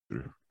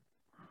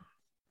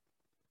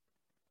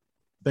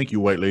Thank you,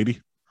 white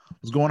lady.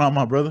 What's going on,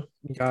 my brother?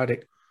 Got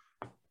it.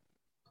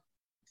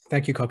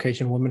 Thank you,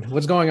 Caucasian woman.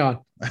 What's going on?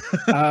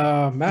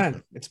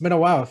 Man, it's been a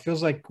while. It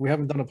feels like we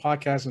haven't done a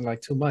podcast in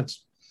like 2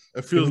 months.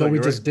 It feels Even though like we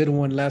it, just right? did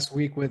one last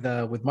week with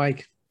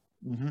Mike.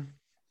 Mm-hmm.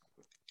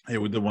 Hey,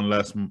 we did one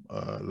last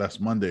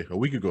Monday, a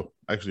week ago.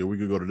 Actually, a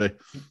week ago today.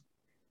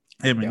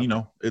 Hey, man,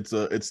 Yeah.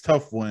 it's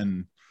tough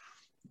when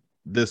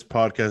this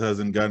podcast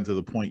hasn't gotten to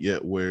the point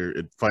yet where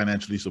it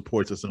financially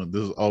supports us, and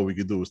this is all we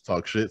could do is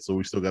talk shit. So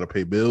we still got to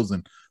pay bills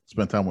and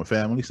spend time with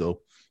family.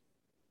 So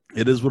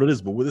it is what it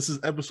is. But this is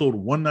episode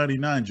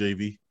 199,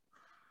 JV.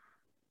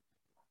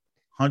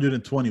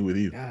 120 with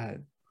you.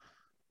 God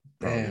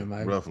Probably, damn,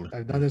 roughly.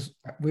 I've done this.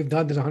 We've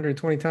done this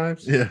 120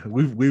 times. Yeah,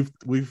 we've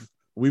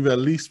at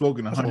least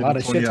spoken 120. That's a lot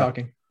of shit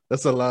talking.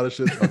 That's a lot of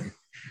shit talking.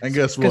 And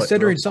guess what?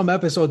 Considering some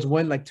episodes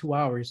went like 2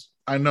 hours.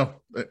 I know.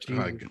 It's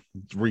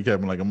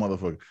recapping like a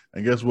motherfucker.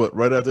 And guess what?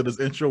 Right after this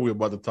intro, we're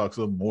about to talk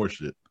some more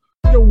shit.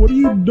 Yo, what are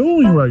you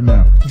doing right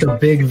now? The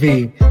big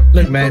V.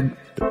 Look, man.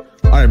 All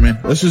right, man.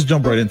 Let's just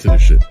jump right into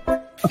this shit.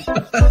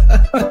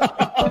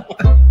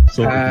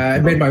 So I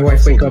made my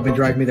wife wake up and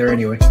drive me there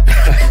anyway.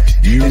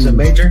 Is it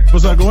major?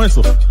 Pues con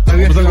eso.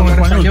 Pues con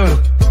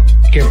español.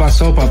 ¿Qué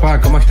pasó,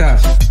 papá? ¿Cómo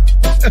estás?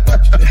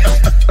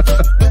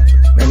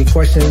 Any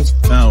questions?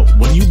 Now,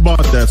 when you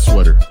bought that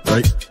sweater,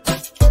 right?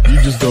 You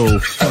just go,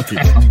 fuck it.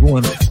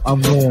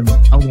 I'm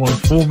going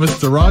full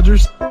Mr.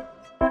 Rogers.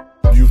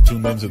 You've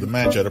tuned into the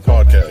Man Chatter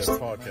Podcast.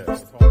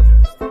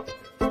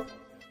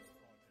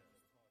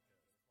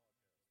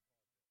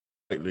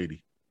 Right,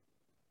 lady.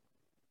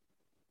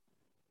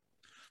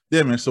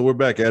 Yeah, man. So we're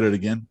back at it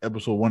again.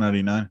 Episode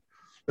 199.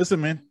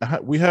 Listen, man,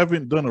 we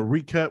haven't done a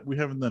recap. We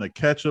haven't done a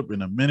catch up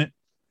in a minute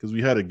because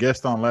we had a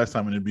guest on last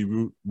time, and it'd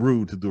be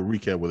rude to do a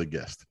recap with a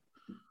guest.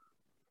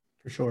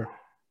 For sure.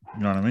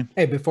 You know what I mean?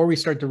 Hey, before we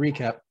start the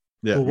recap,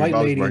 yeah, the white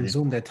lady in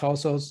Zoom that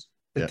tells us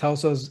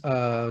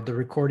the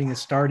recording is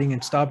starting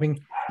and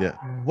stopping. Yeah.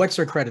 What's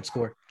her credit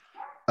score?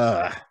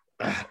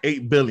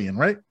 8 billion,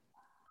 right?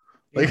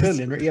 8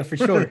 billion, right? Yeah, for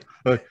sure.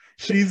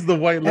 She's the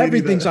white lady.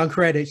 Everything's on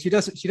credit. She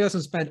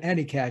doesn't spend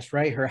any cash,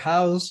 right? Her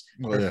house,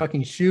 her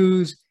fucking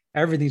shoes,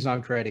 everything's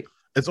on credit.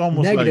 It's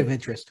almost negative like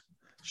interest.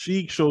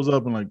 She shows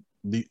up and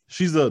do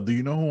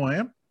you know who I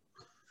am?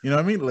 You know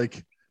what I mean?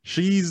 Like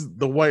she's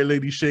the white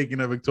lady shaking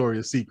at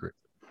Victoria's Secret.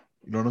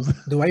 You know what I'm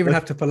saying? Do I even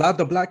have to fill out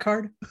the black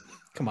card?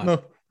 Come on.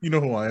 No, you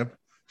know who I am.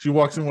 She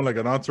walks in with like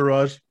an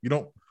entourage. You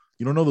don't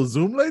know the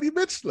Zoom lady,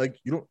 bitch? Like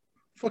you don't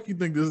fuck you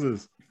think this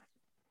is.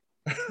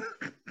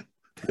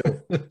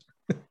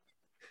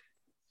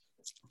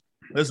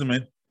 Listen,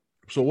 man.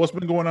 So what's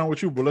been going on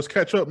with you, bro? Let's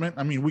catch up, man.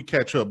 I mean, we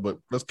catch up, but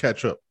let's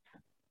catch up.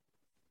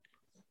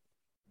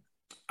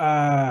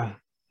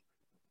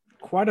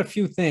 Quite a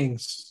few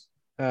things.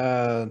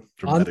 On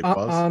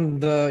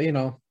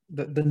the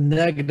the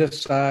negative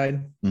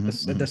side,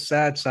 the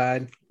sad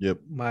side. Yep.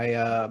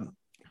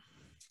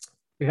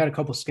 We had a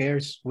couple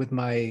scares with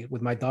my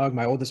dog,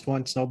 my oldest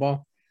one,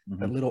 Snowball,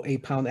 a little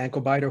 8-pound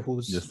ankle biter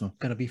who's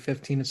gonna be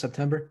 15 in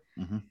September.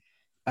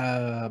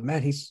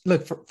 Man, he's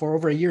for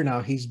over a year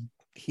now.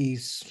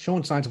 He's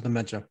showing signs of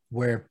dementia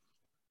where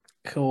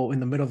he'll in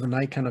the middle of the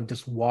night kind of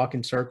just walk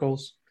in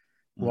circles,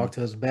 walk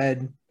to his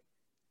bed,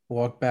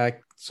 walk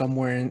back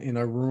somewhere in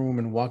a room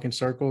and walk in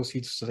circles.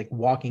 He's just like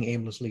walking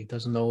aimlessly,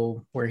 doesn't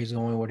know where he's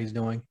going, what he's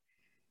doing.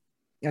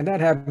 And that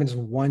happens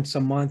once a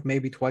month,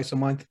 maybe twice a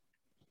month.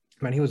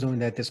 Man, he was doing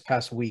that this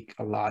past week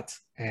a lot.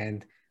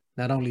 And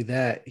not only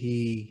that,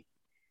 he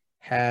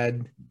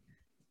had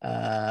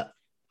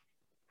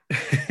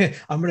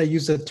I'm going to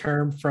use a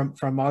term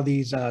from all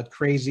these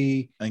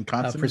crazy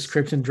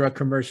prescription drug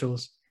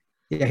commercials.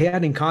 Yeah, he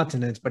had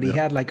incontinence, but he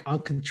had like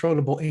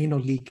uncontrollable anal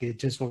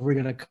leakage, is what we're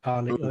going to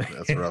call it. Ooh,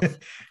 that's rough.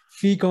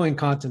 Fecal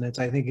incontinence,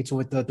 I think it's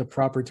what the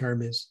proper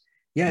term is.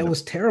 Yeah, it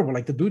was terrible.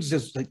 Like the dude's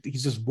just like,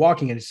 he's just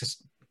walking and it's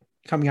just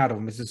coming out of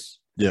him. It's just,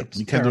 you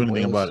can't terrible. do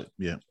anything about it.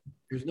 Yeah.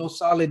 There's no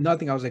solid,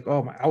 nothing. I was like,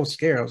 I was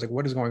scared. I was like,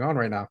 what is going on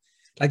right now?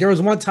 Like there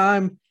was one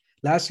time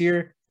last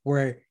year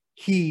where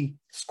he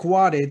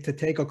squatted to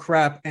take a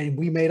crap and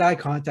we made eye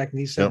contact and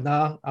he said,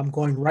 nah, I'm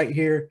going right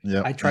here.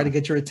 I tried to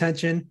get your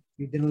attention.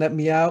 You didn't let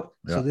me out.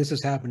 So this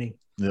is happening.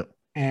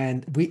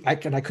 And I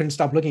couldn't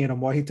stop looking at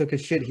him while he took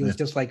his shit. He was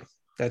just like,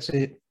 that's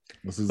it.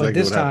 But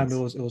this time it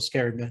was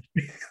scary, man.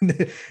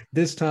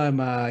 This time,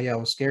 it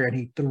was scary. And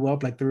he threw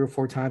up like 3 or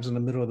 4 times in the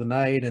middle of the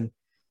night. And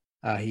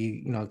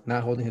he,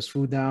 not holding his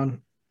food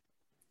down.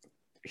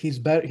 He's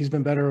better. He's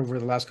been better over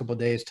the last couple of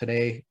days.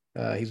 Today,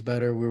 he's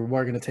better. We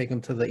were going to take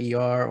him to the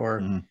ER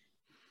or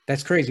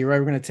that's crazy, right?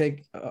 We're going to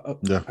take,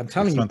 I'm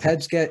telling you,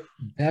 pets get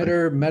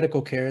better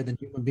medical care than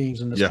human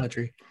beings in this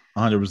country.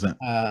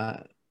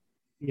 100%.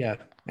 Yeah.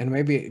 And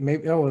maybe,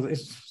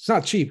 it's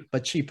not cheap,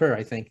 but cheaper,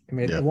 I think. I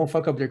mean, it won't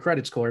fuck up your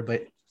credit score,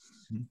 but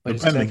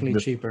it's definitely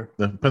cheaper.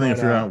 Depending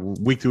if you're on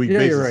week-to-week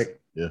basis. You're right.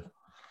 Yeah.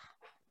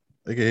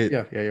 They get hit.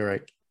 Yeah, you're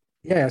right.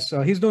 Yeah,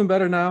 so he's doing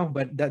better now,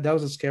 but that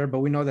was a scare. But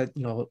we know that,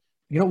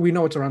 we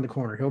know it's around the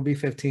corner. He'll be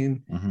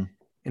 15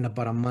 in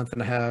about a month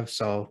and a half.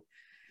 So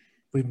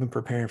we've been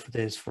preparing for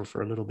this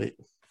for a little bit.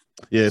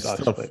 Yeah, It it's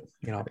sucks, tough. but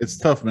you know, It's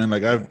tough, man.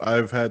 Like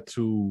I've had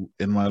to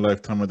in my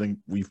lifetime. I think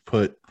we've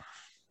put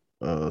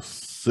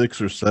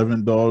 6 or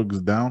 7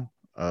 dogs down.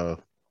 I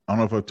don't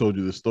know if I told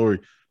you the story.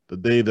 The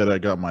day that I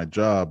got my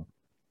job,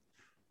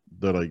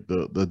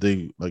 the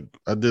day like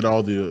I did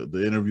all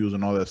the interviews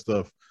and all that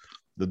stuff.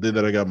 The day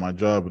that I got my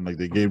job and like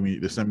they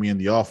sent me in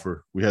the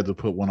offer. We had to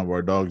put one of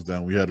our dogs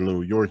down. We had a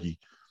little Yorkie,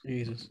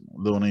 Jesus.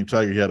 little named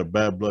Tiger. He had a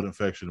bad blood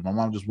infection. My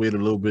mom just waited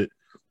a little bit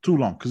too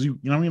long because you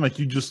know what I mean. Like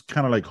you just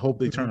kind of like hope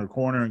they turn a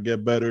corner and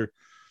get better.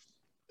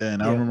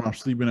 And I remember I'm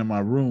sleeping in my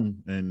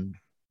room and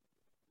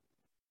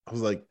I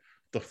was like,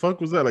 "The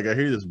fuck was that?" Like I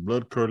hear this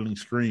blood curdling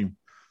scream,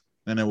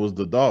 and it was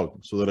the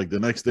dog. So that like the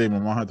next day, my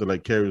mom had to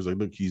like carry. Was like,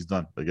 "Look, he's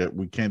done. Like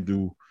we can't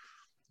do.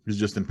 He's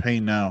just in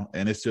pain now."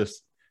 And it's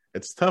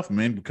tough,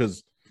 man.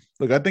 Because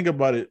look, I think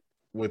about it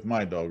with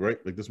my dog, right?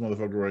 Like this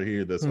motherfucker right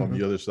here that's on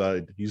the other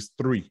side. He's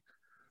 3,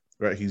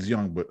 right? He's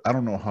young, but I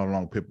don't know how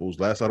long pit bulls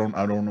last. I don't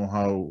know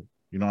how.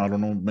 I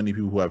don't know many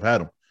people who have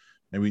had them.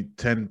 Maybe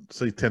 10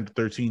 to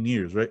 13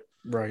 years, right?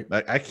 Right.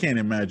 Like I can't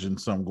imagine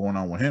something going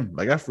on with him.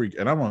 Like I freak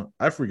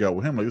out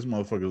with him. Like this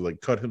motherfucker's like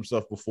cut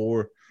himself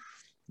before.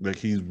 Like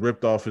he's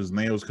ripped off his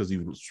nails because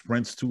he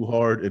sprints too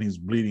hard and he's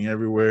bleeding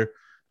everywhere.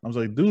 I was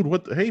like, dude,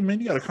 what hey man,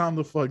 you gotta calm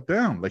the fuck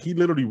down. Like he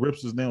literally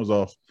rips his nails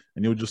off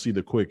and you'll just see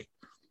the quick.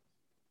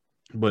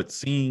 But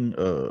seeing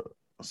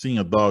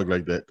a dog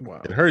like that,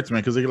 it hurts,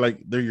 man, because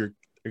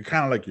they're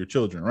kind of like your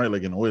children, right?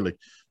 Like in a way, like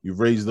you've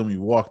raised them,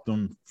 you walked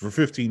them for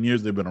 15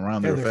 years. They've been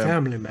around. They're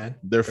family, man.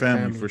 They're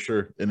family for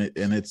sure, and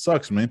it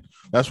sucks, man.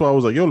 That's why I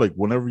was like, yo, like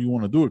whenever you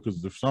want to do it,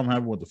 because if something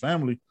happened with the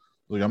family,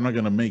 like I'm not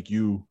gonna make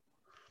you.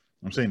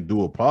 I'm saying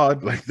do a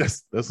pod, like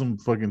that's some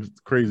fucking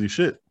crazy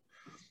shit.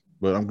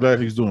 But I'm glad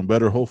he's doing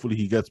better. Hopefully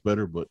he gets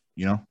better. But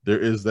there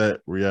is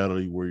that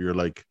reality where you're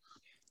like,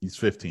 he's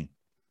 15.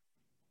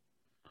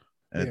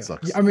 And it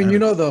sucks. I mean,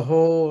 the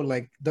whole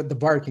like the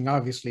barking.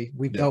 Obviously,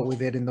 we dealt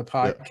with it in the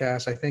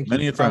podcast. I think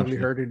you probably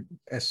heard it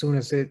as soon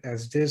as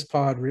this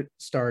pod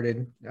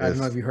started. I don't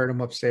know if you heard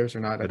him upstairs or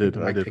not. I think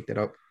I picked it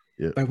up.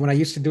 Yeah. But when I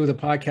used to do the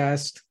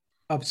podcast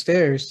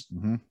upstairs,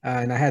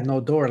 and I had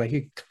no door, like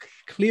you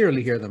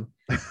clearly hear them,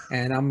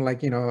 and I'm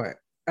like,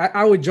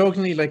 I would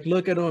jokingly like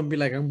look at him and be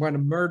like, I'm going to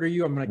murder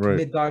you. I'm going to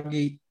commit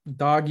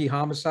doggy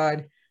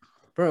homicide,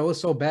 bro. It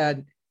was so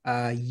bad.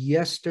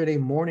 Yesterday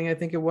morning, I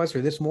think it was,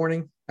 or this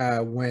morning,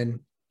 when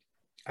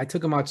I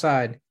took him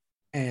outside,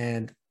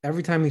 and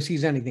every time he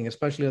sees anything,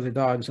 especially other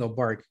dogs, he'll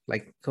bark.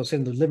 Like he'll sit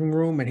in the living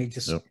room and he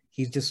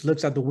just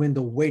looks out the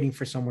window waiting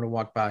for someone to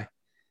walk by.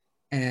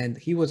 And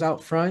he was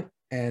out front,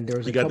 and there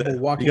was a couple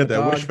walking. He got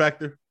that wish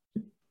factor.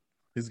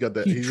 He's got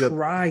that. He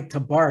tried to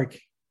bark,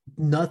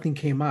 nothing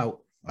came out.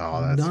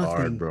 Oh, that's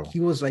hard, bro. He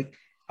was like,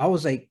 I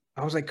was like,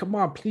 come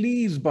on,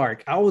 please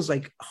bark. I was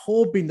like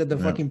hoping that the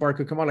fucking bark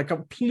would come out. Like,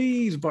 come,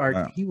 please bark.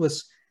 Yeah. He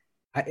was,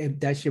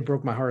 that shit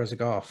broke my heart. I was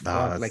like, oh,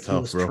 fuck. Like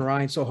tough, he was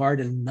trying so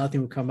hard and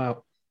nothing would come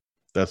out.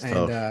 That's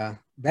tough.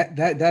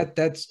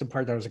 That's the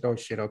part that I was like, oh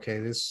shit, okay,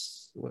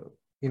 this,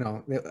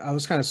 I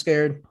was kind of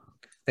scared.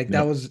 Like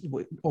that was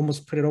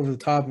almost put it over the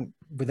top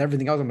with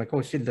everything else. I'm like,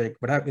 oh shit, like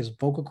what happened? His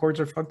vocal cords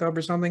are fucked up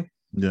or something.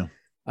 Yeah.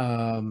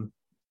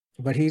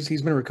 But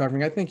he's been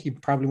recovering. I think he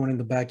probably went in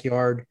the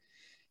backyard,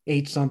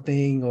 ate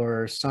something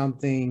or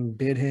something,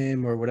 bit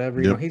him or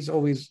whatever. Yep. He's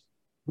always,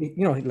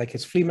 like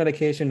his flea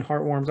medication,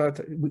 heartworms.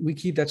 We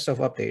keep that stuff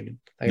updated.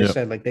 Like I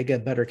said, like they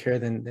get better care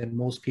than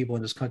most people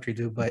in this country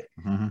do. But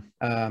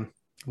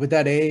with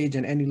that age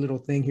and any little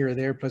thing here or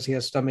there, plus he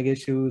has stomach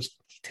issues,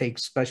 he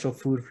takes special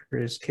food for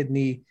his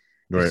kidney.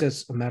 Right. It's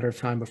just a matter of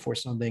time before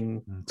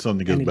something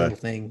goes back.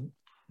 Thing.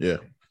 Yeah,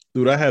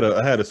 dude, I had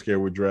a scare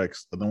with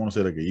Drax. I don't want to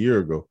say like a year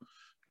ago,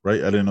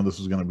 right? I didn't know this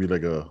was gonna be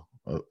like a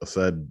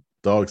sad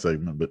dog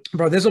segment, but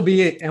bro, this will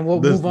be it, and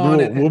we'll move on.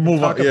 We'll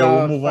move on. Yeah,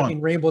 we'll move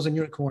on. Rainbows and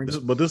unicorns.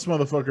 But this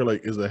motherfucker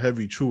like is a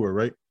heavy chewer,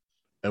 right?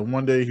 And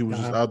one day he was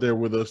just out there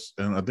with us,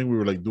 and I think we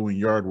were like doing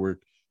yard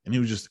work, and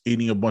he was just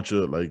eating a bunch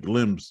of like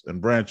limbs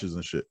and branches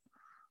and shit,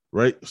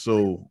 right?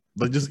 So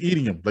like just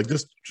eating them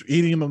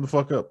the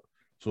fuck up.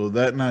 So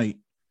that night,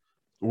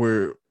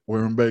 we're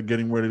in bed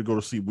getting ready to go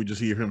to sleep. We just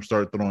hear him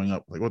start throwing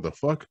up. Like, what the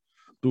fuck?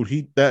 Dude,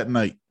 he that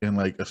night in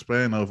like a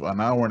span of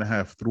an hour and a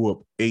half threw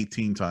up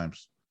 18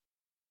 times.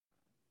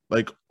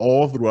 Like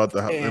all throughout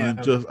the house. And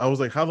I was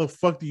like, how the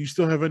fuck do you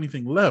still have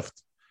anything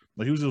left?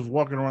 Like he was just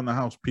walking around the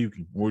house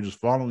puking. We're just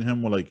following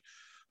him with like, you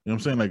know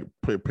what I'm saying? Like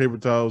paper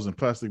towels and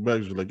plastic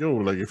bags. We're like, yo,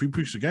 like if he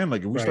pukes again,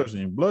 like if we start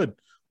seeing blood,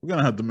 we're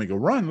gonna have to make a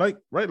run. Like,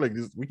 right? Like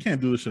this, we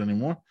can't do this shit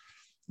anymore.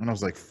 And I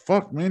was like,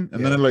 fuck, man.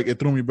 And then it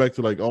threw me back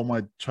to like all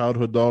my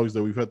childhood dogs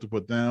that we've had to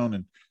put down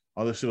and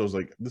all this shit. I was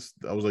like,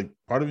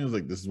 part of me was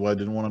like, this is why I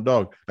didn't want a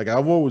dog. Like I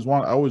always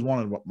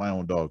wanted my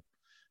own dog.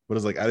 But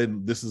it's like,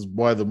 this is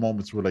why the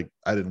moments were like,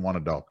 I didn't want a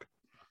dog.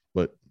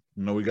 But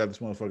we got this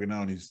motherfucker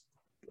now and he's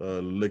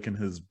licking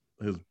his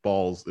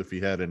balls if he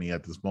had any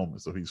at this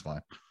moment. So he's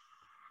fine.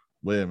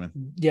 But yeah, man.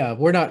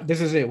 Yeah,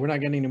 this is it. We're not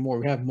getting any more.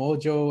 We have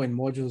Mojo and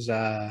Mojo's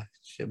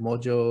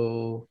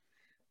Mojo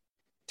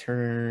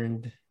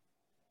turned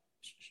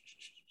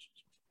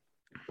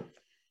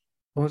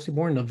When was he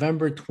born?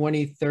 November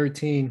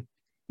 2013.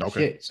 Okay.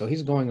 Shit. So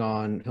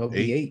he'll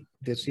be 8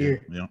 this Yeah,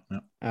 year.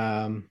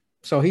 yeah.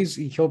 So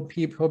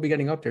he'll be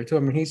getting up there too. I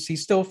mean,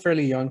 he's still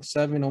fairly young.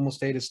 7,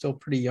 almost 8 is still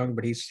pretty young,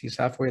 but he's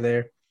halfway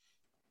there.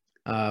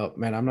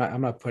 Man,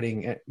 I'm not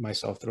putting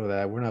myself through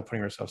that. We're not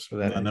putting ourselves through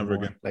that No, never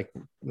anymore. again. Like,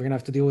 we're gonna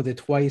have to deal with it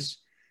twice,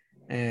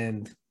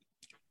 and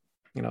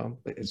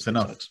It's it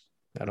enough. sucks.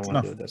 I don't It's want to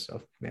enough. deal with that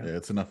stuff. Yeah. Yeah,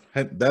 it's enough.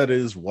 That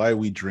is why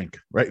we drink,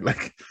 right?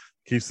 Like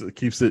keeps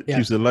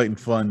it light and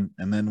fun,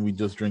 and then we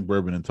just drink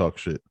bourbon and talk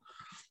shit.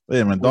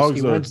 Yeah, man. Whiskey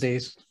Dogs are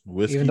Wednesdays,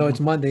 whiskey. even though it's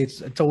Monday,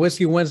 it's a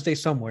Whiskey Wednesday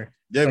somewhere.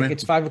 Yeah, man.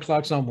 It's 5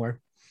 o'clock somewhere.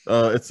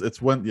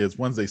 It's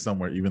Wednesday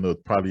somewhere, even though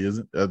it probably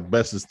isn't. At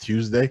best, it's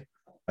Tuesday.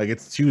 Like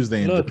it's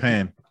Tuesday in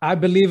Japan. I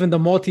believe in the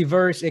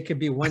multiverse. It could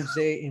be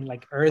Wednesday in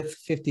like Earth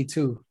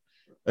 52.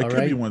 It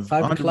could be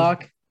Wednesday. 5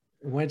 o'clock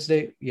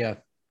Wednesday. Yeah.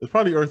 It's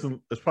probably Earth.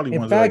 It's probably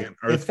In Wednesday. fact, Like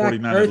in Earth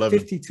 49, Earth 11.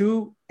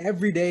 52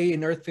 every day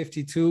in Earth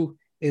 52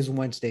 is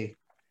Wednesday.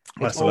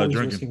 That's a lot of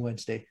drinking.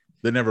 Wednesday.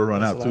 They never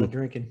run out too.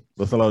 Drinking.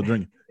 That's a lot of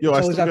drinking. Yo,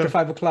 it's always after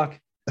 5 o'clock.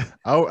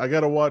 I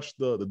gotta watch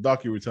the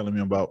docu you were telling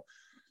me about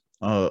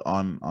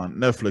on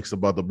Netflix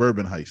about the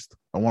bourbon heist.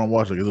 I want to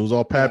watch it because it was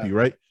all Pappy,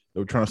 right?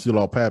 They were trying to steal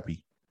all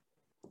Pappy.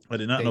 I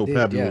did not know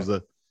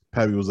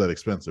Pappy was that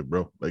expensive,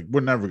 bro. Like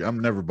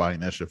I'm never buying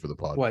that shit for the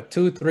pod. What,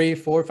 $2,000,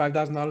 $3,000, $4,000,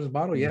 $5,000 a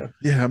bottle? Yeah.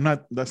 Yeah,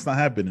 that's not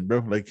happening,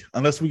 bro. Like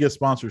unless we get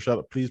sponsored, shout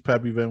out, please,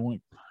 Pappy Van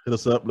Wink, hit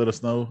us up, let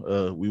us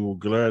know. We will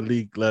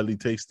gladly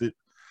taste it.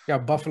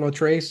 Got Buffalo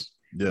Trace.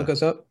 Yeah. Look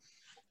us up.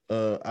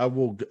 I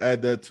will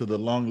add that to the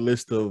long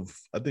list of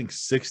I think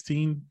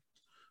 14,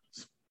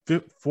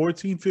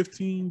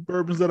 15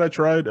 bourbons that I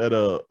tried at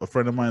a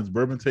friend of mine's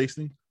bourbon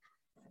tasting.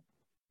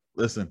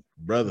 Listen,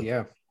 brother.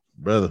 Yeah.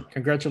 Brother.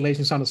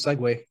 Congratulations on a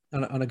segue,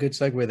 on a good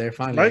segue there.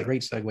 Finally, right? A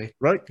great segue.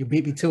 Right. You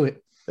beat me to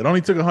it. It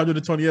only took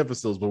 120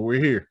 episodes, but we're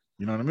here.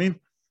 You know what I mean?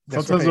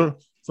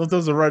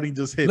 Sometimes the writing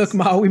just hits. Look,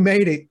 Ma, we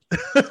made it.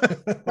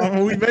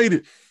 We made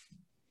it.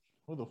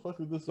 What the fuck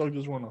did this dog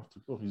just run off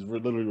to? Oh, he's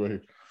literally right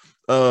here.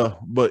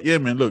 But yeah,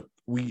 man, look,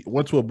 we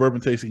went to a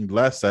bourbon tasting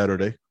last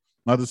Saturday.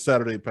 Not this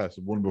Saturday past,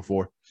 the one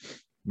before.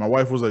 My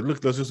wife was like,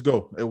 look, let's just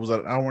go. It was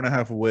an hour and a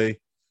half away.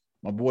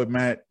 My boy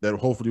Matt, that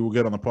hopefully will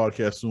get on the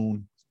podcast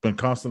soon, been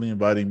constantly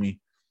inviting me.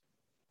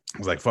 I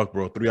was like, fuck,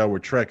 bro, 3-hour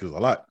trek is a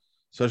lot.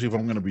 Especially if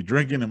I'm going to be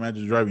drinking.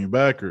 Imagine driving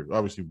back, or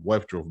obviously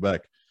wife drove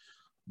back.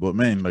 But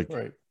man, like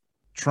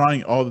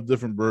trying all the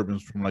different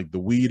bourbons from like the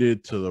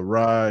wheated to the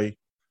rye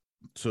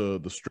to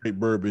the straight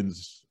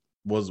bourbons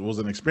was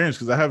an experience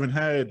because I haven't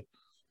had.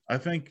 I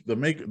think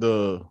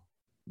the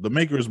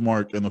Maker's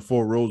Mark and the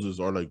Four Roses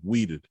are like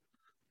wheated,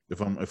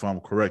 if I'm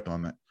correct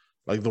on that.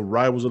 Like the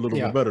rye was a little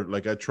bit better.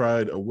 Like I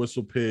tried a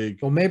Whistle Pig.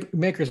 Well,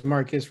 Maker's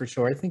Mark is for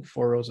sure. I think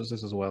Four Roses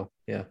is as well.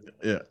 Yeah.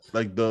 Yeah.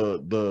 Like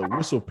the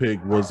Whistle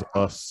Pig was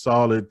a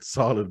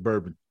solid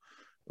bourbon.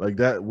 Like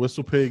that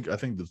Whistle Pig, I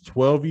think the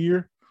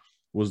 12-year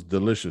was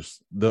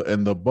delicious.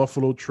 The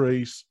Buffalo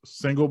Trace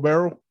single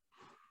barrel,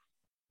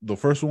 the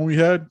first one we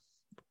had.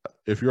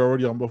 If you're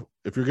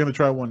gonna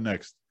try one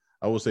next,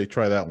 I would say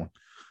try that one.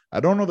 I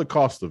don't know the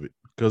cost of it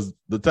because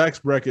the tax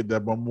bracket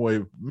that my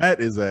boy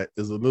Matt is at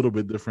is a little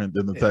bit different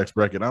than the tax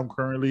bracket I'm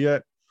currently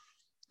at.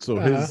 So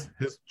his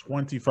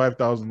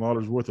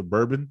 $25,000 worth of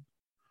bourbon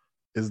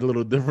is a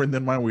little different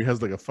than mine, where he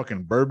has like a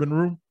fucking bourbon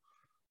room.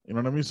 You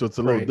know what I mean? So it's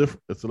a little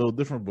different. It's a little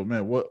different, but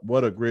man,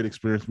 what a great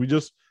experience. We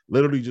just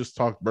literally just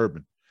talked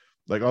bourbon,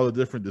 like all the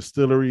different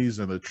distilleries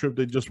and the trip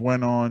they just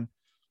went on,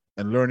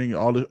 and learning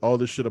all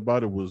this shit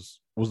about it was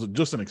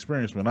just an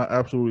experience, man. I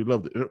absolutely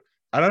loved it.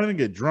 I didn't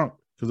get drunk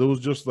because it was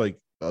just like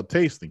a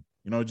tasting,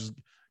 just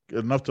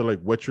enough to like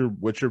wet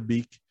your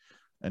beak,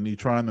 and you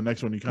try on the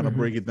next one, you kind of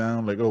break it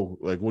down, like, oh,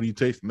 like what are you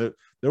tasting?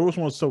 There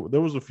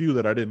was a few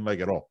that I didn't like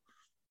at all.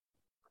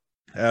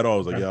 I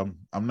was like, yeah,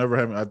 I'm never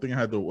having. I think I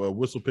had the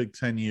Whistle Pig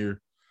 10-year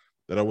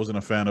that I wasn't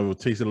a fan of. It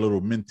tasted a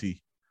little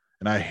minty,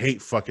 and I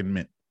hate fucking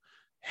mint.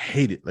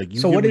 Hate it. Like,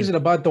 so what is it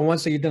about the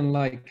ones that you didn't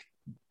like?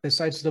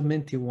 Besides the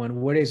minty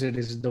one, what is it?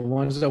 Is it the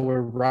ones that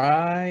were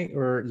rye,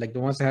 or like the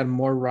ones that had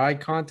more rye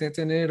content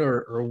in it,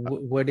 or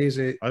what is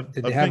it?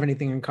 Did they have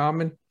anything in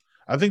common?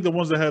 I think the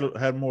ones that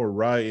had more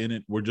rye in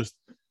it were just,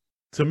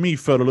 to me,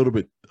 felt a little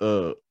bit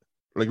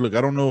like, look,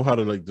 I don't know how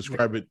to like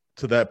describe it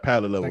to that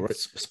palate level, like right?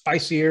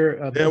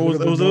 Spicier. It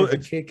was a little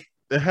kick.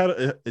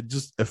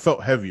 It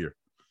felt heavier.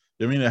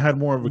 I mean, it had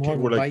more of a kick.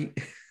 Where,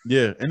 like,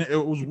 yeah, and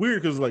it was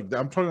weird because like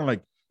I'm talking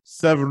like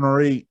 7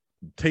 or 8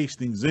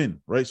 tastings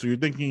in, right? So you're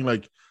thinking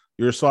like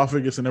your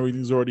esophagus and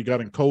everything's already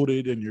gotten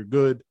coated and you're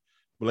good,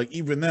 but like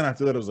even then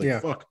after that I was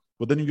like, fuck.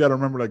 But then you got to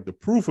remember like the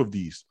proof of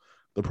these.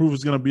 The proof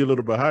is going to be a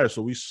little bit higher,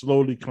 so we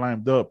slowly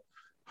climbed up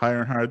higher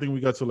and higher. I think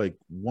we got to like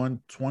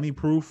 120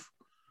 proof,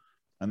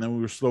 and then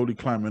we were slowly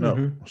climbing up.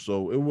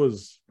 So it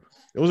was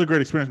a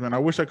great experience, man. I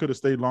wish I could have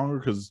stayed longer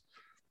because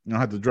I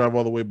had to drive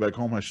all the way back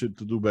home. I had shit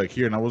to do back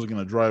here, and I wasn't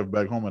going to drive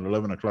back home at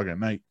 11 o'clock at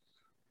night.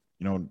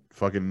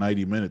 Fucking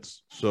 90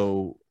 minutes.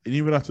 So, and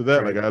even after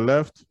that, like I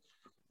left,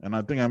 and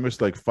I think I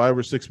missed like 5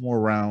 or 6 more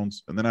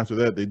rounds. And then after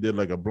that, they did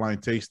like a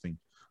blind tasting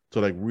to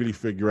like really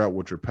figure out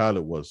what your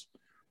palate was.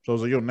 So I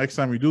was like, yo, next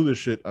time we do this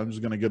shit, I'm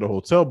just gonna get a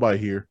hotel by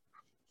here,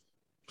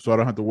 so I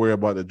don't have to worry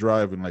about the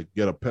drive and like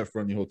get a pet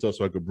friendly hotel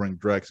so I could bring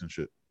Drax and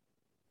shit.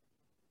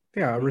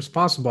 Yeah, a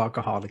responsible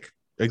alcoholic.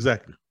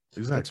 Exactly.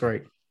 That's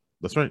right.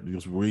 That's right.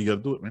 Because where you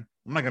gotta do it, man.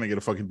 I'm not gonna get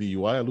a fucking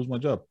DUI. I lose my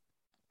job.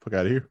 Fuck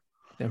out of here.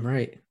 Damn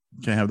right.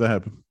 Can't have that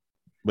happen.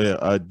 But yeah,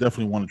 I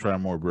definitely want to try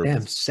more bourbon.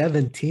 Damn,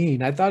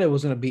 17. I thought it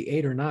was gonna be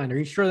 8 or 9. Are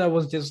you sure that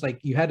was just like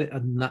you had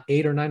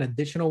 8 or 9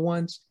 additional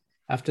ones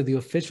after the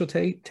official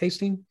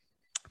tasting?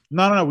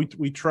 No.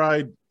 We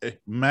tried.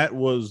 Matt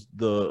was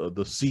the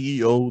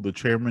CEO, the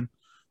chairman,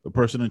 the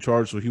person in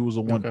charge. So he was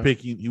the one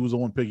picking. He was the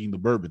one picking the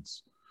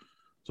bourbons.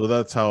 So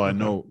that's how I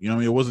know. You know what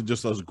I mean? It wasn't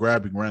just us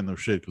grabbing random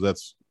shit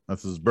because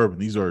that's his bourbon.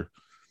 These are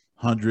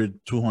 $100,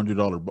 $200.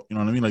 You know what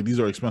I mean? Like these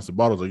are expensive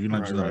bottles. Like you're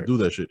not just gonna do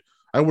that shit.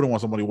 I wouldn't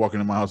want somebody walking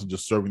in my house and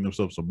just serving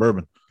themselves some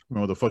bourbon. I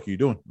mean, what the fuck are you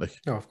doing? Like,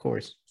 oh, of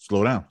course.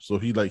 Slow down. So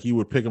he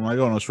would pick him like,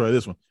 oh, let's try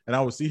this one, and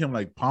I would see him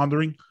like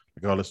pondering,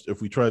 like, oh,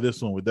 if we try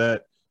this one with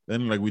that,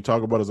 then like we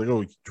talk about it, it's like, oh,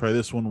 we try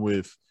this one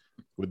with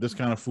this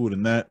kind of food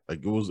and that. Like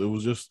it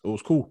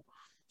was cool.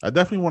 I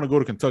definitely want to go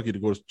to Kentucky to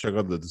go check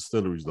out the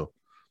distilleries though.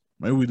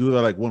 Maybe we do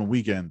that like one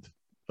weekend,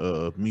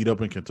 meet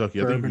up in Kentucky.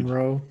 Bourbon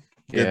Row.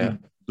 Yeah.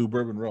 Do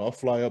Bourbon Row. I'll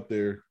fly up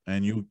there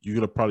and you're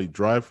gonna probably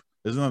drive.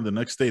 Isn't that the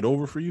next state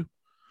over for you?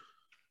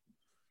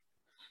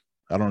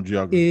 I don't know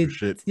geography for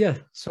shit. Yeah,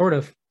 sort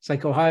of. It's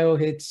like Ohio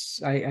hits.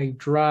 I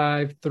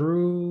drive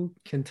through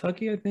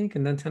Kentucky, I think,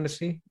 and then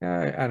Tennessee.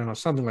 I don't know,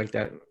 something like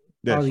that.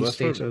 Yeah, all these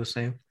states are the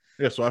same.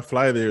 Yeah, so I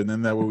fly there, and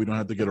then that way we don't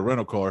have to get a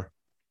rental car,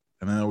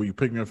 and then when you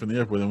pick me up from the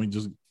airport, then we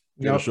just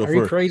get a chauffeur. Are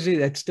you crazy?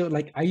 That's still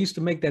like I used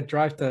to make that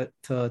drive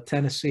to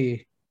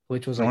Tennessee,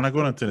 which was like I'm not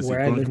going to Tennessee.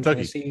 Where I lived in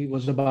Tennessee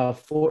was about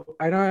 4.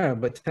 I don't know,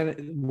 but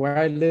where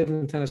I lived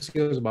in Tennessee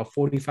was about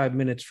 45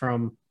 minutes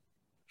from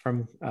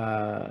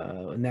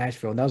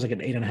Nashville. That was like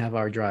an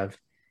 8.5-hour drive.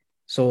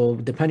 So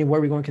depending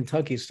where we go in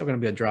Kentucky, it's still going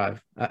to be a drive.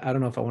 I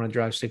don't know if I want to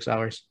drive 6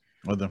 hours.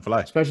 Well, then fly.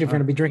 Especially if you're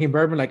going to be drinking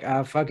bourbon, like,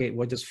 fuck it.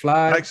 We'll just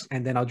fly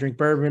and then I'll drink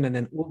bourbon and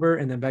then Uber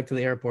and then back to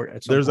the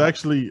airport. There's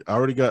actually, I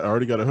already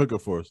got a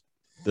hookup for us.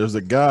 There's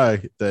a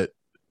guy that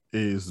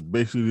is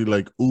basically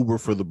like Uber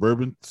for the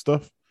bourbon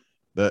stuff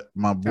that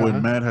my boy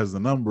Matt has the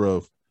number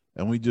of.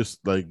 And we just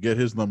like get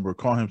his number,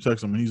 call him,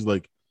 text him. And he's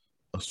like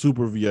a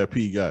super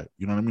VIP guy.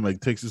 You know what I mean?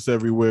 Like takes us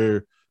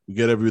everywhere. We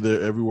get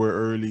everywhere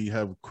early,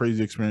 have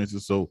crazy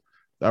experiences. So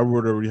I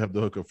would already have the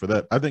hookup for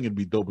that. I think it'd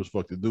be dope as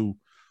fuck to do.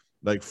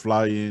 Like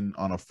fly in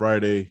on a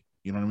Friday,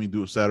 you know what I mean?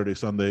 Do a Saturday,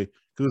 Sunday,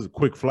 because it's a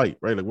quick flight,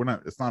 right? Like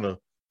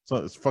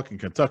it's fucking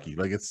Kentucky.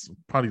 Like it's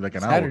probably like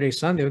an Saturday, hour.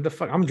 Sunday. What the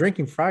fuck? I'm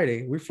drinking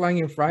Friday. We're flying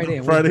in Friday.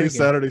 And Friday,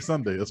 Saturday,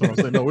 Sunday. That's what I'm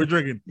saying. No, we're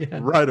drinking yeah.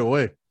 right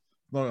away.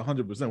 No,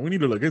 100%. We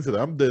need to look into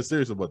that. I'm dead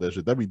serious about that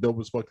shit. That'd be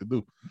dope as fuck to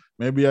do.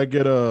 Maybe I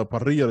get a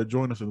Parrilla to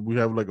join us and we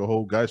have like a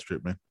whole guys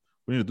trip, man.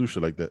 We need to do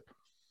shit like that.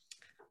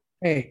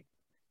 Hey,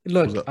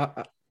 look,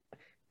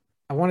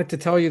 I wanted to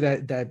tell you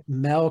that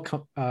Mel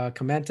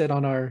commented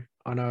on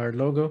our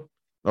logo.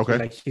 Okay. So,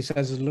 like he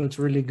says, it looks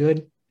really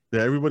good.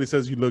 Yeah, everybody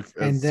says you look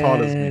as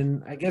tall as me.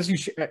 And I guess you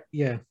should.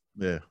 Yeah.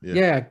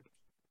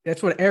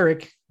 That's what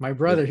Eric, my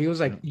brother, he was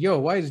like, "Yo,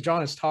 why is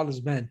John as tall as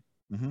Ben?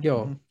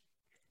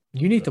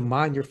 You need to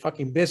mind your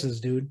fucking business,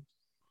 dude.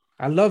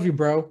 I love you,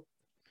 bro,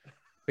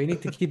 but you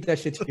need to keep that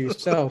shit to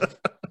yourself."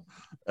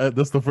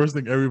 That's the first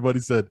thing everybody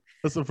said.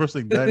 That's the first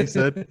thing Danny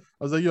said.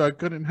 I was like, yo, I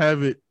couldn't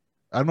have it.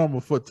 I know I'm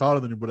a foot taller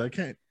than you, but I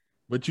can't.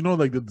 But you know,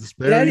 like the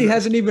disparity. Danny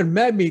hasn't even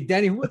met me.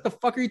 Danny, what the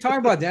fuck are you talking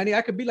about, Danny?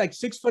 I could be like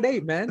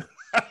 6'8", man.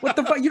 What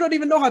the fuck? You don't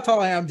even know how tall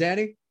I am,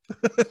 Danny.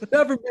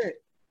 Never met.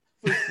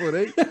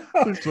 6'8",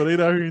 6'8"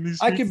 out here in these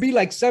streets. I could be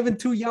like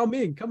 7'2" Yao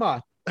Ming. Come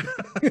on.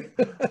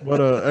 But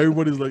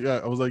everybody's like,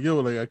 I was like, yo,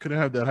 like I couldn't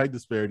have that height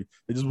disparity.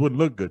 It just wouldn't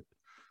look good.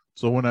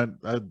 So when I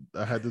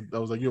had to, I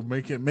was like, yo,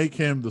 make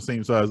him the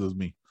same size as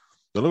me.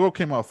 The logo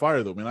came out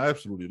fire though, man. I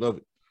absolutely love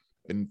it.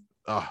 And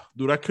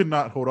dude, I could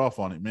not hold off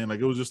on it, man. Like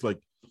it was just like,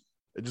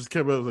 it just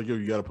kept. I was like, yo,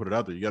 you got to put it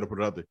out there. You got to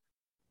put it out there.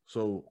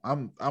 So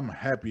I'm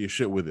happy as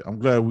shit with it. I'm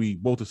glad we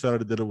both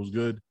decided that it was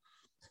good,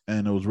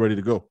 and it was ready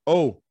to go.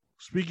 Oh,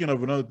 speaking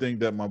of another thing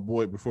that my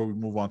boy, before we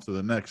move on to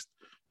the next,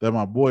 that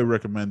my boy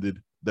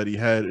recommended that he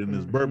had in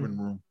his bourbon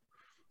room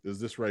is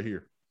this right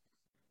here.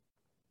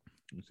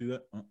 You see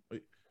that? Oh,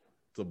 wait.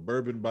 It's a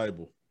bourbon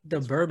Bible. The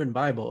bourbon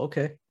Bible,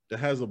 okay. It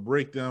has a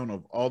breakdown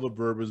of all the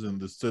bourbons and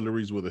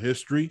distilleries with a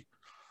history,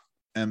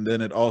 and then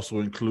it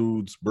also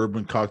includes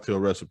bourbon cocktail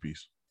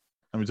recipes.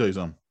 Let me tell you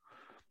something.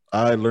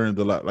 I learned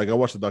a lot. Like I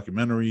watched a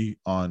documentary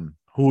on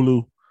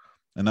Hulu,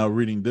 and now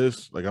reading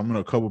this, like I'm in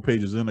a couple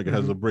pages in. Like it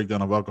has a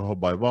breakdown of alcohol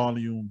by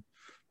volume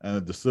and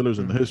the distillers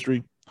and the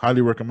history.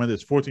 Highly recommend it.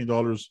 It's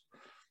 $14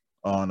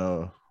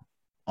 on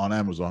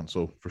Amazon.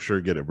 So for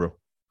sure, get it, bro.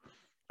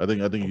 I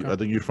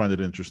think you'd find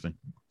it interesting,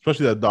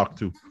 especially that doc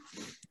too.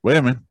 Well,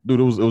 yeah, man, dude,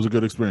 it was a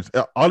good experience.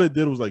 All it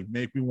did was like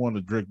make me want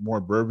to drink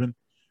more bourbon,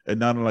 and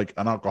not in like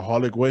an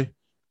alcoholic way,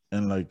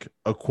 and like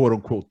a quote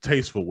unquote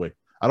tasteful way.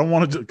 I don't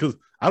want to, because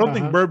I don't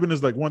think bourbon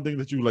is like one thing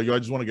that you like, yo, I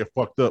just want to get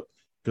fucked up,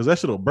 because that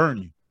shit'll burn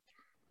you.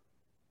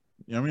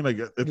 You know what I mean?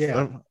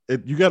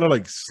 Like, you gotta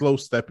like slow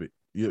step it.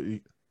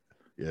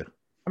 Yeah.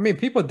 I mean,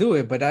 people do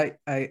it, but I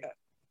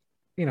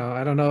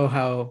don't know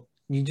how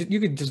you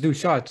could just do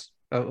shots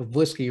of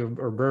whiskey or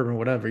bourbon,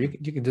 whatever. You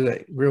can do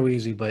that real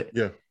easy, but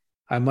Yeah.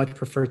 I much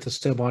prefer to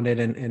sip on it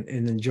and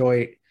enjoy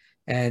it.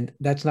 And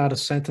that's not a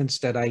sentence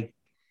that I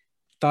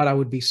thought I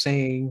would be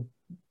saying,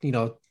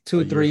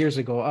 2-3 Years. years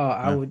ago.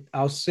 Oh, Yeah.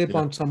 I'll sip Yeah.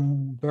 on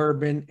some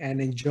bourbon and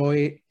enjoy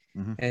it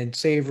Mm-hmm. and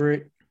savor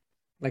it.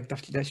 Like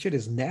that shit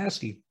is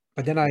nasty.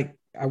 But then I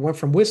went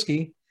from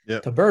whiskey Yeah.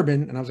 to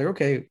bourbon, and I was like,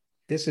 okay,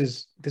 this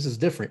is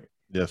different.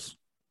 Yes.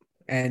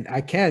 And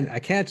I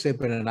can't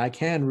sip it, and I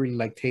can really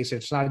like taste it.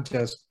 It's not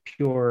just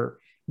pure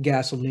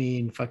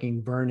gasoline,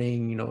 fucking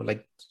burning,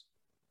 like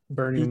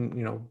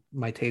burning,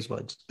 my taste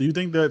buds. Do you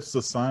think that's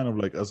a sign of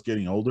like us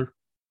getting older?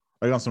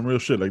 Like on some real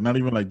shit, like not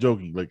even like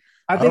joking. Like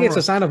I think it's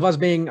a sign of us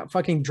being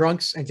fucking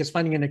drunks and just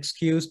finding an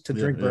excuse to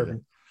drink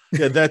bourbon.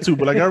 Yeah, that too.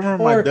 But like I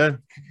remember my dad.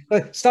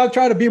 Stop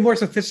trying to be more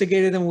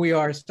sophisticated than we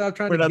are. Stop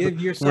trying to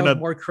give yourself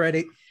more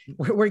credit.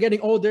 We're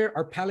getting older.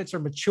 Our palates are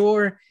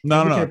mature. We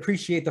can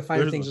appreciate the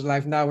fine things in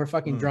life. Now we're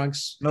fucking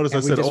drunks. Notice I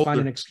said we just older. find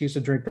an excuse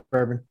to drink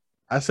bourbon.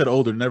 I said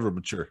older, never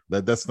mature.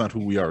 That's not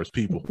who we are as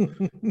people.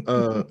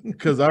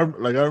 Because I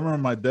remember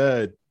my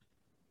dad.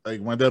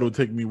 Like my dad would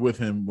take me with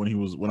him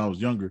when I was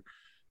younger.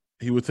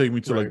 He would take me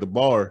to like the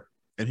bar,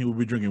 and he would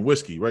be drinking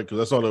whiskey, right? Because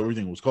that's all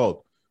everything was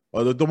called.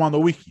 The Tomando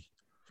Wiki.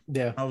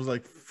 Yeah. I was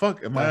like,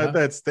 fuck, am I at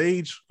that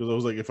stage? Because I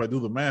was like, if I do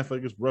the math,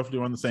 like it's roughly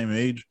around the same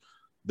age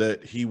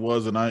that he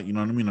was and I, you know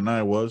what I mean, and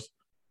I was.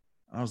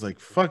 I was like,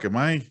 fuck, am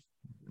I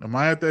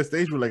at that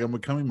stage where like I'm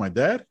becoming my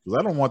dad? Because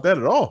I don't want that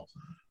at all.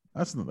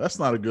 That's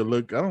not a good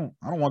look. I don't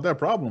want that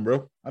problem,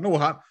 bro. I know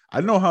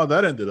how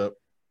that ended up.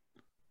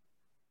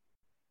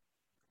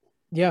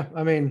 Yeah,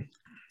 I mean,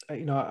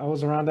 I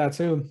was around that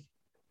too.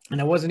 And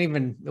it wasn't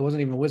even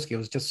whiskey, it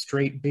was just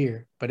straight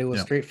beer, but it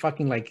was straight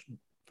fucking like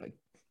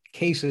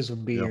cases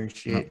of beer and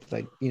shit.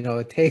 Like,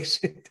 it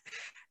takes it.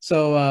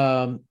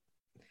 So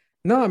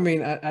no, I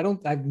mean,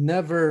 I've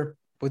never,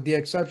 with the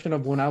exception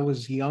of when I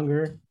was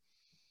younger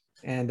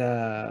and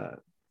I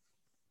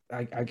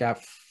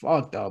got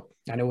fucked up,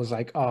 and it was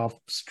like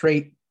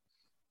straight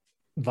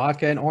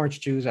vodka and orange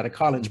juice at a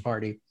college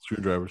party.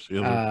 Screwdrivers.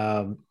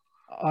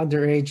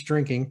 Underage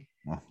drinking.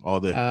 All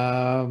day.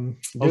 I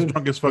was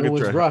drunk as fuck. It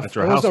was rough. It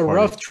was a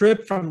rough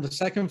trip from the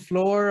second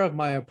floor of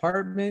my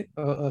apartment,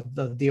 of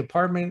the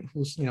apartment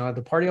who's at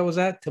the party I was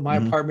at, to my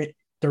apartment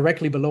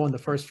directly below on the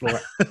first floor.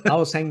 I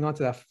was hanging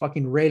onto that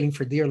fucking railing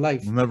for dear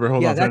life. Never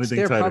hold on to anything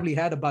tighter. That stair probably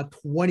had about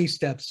 20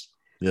 steps.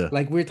 Yeah.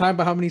 Like we were talking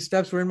about how many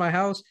steps were in my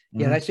house.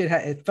 Yeah, that shit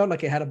it felt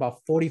like it had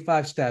about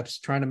 45 steps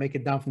trying to make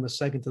it down from the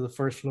second to the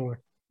first floor.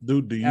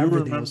 Dude, do you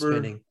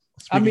remember?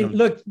 I mean,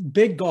 look,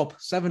 big gulp,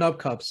 7-Up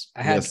cups.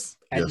 I had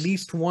at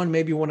least one,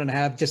 maybe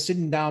 1.5, just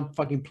sitting down,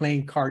 fucking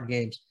playing card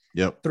games.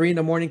 Yep. 3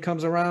 a.m.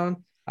 comes around.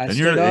 And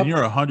you're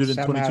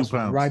 122 pounds.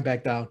 Right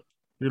back down.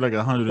 You're like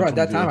 100. Bro, at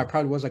that time, I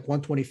probably was like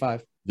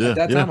 125. Yeah. At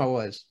that time, I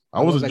was.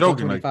 I wasn't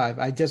joking. 125.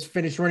 I just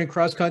finished running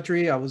cross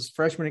country. I was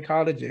freshman in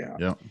college. Yeah.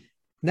 Yeah.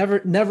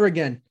 Never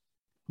again.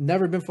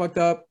 Never been fucked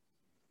up.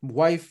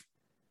 Wife.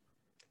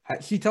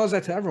 She tells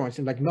that to everyone.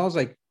 She's like, Mel's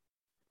like,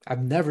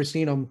 I've never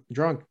seen him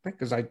drunk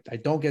because I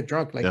don't get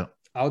drunk. Like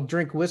I'll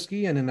drink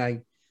whiskey and then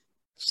I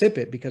sip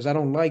it because I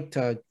don't like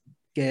to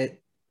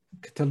get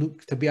to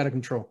be out of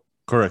control.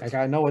 Correct. Like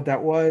I know what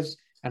that was,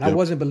 and I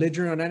wasn't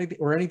belligerent on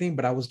anything,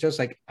 but I was just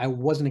like I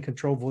wasn't in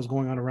control of what was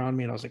going on around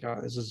me, and I was like, oh,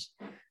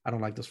 I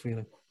don't like this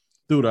feeling.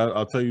 Dude,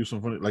 I'll tell you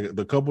some funny. Like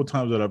the couple of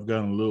times that I've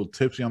gotten a little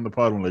tipsy on the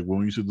pod, when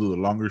we used to do the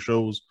longer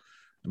shows,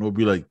 and it would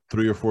be like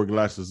 3 or 4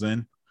 glasses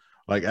in,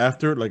 like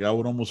after, like I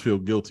would almost feel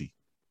guilty.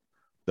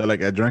 That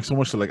like I drank so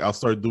much that like I'll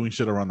start doing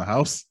shit around the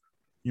house.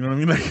 You know what I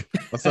mean? Like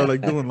I start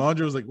like doing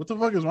laundry. I was like, what the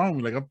fuck is wrong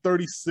with me? Like I'm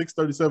 36,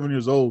 37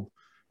 years old.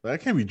 Like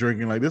I can't be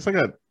drinking like this. I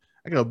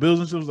got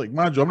bills and shit. I was like,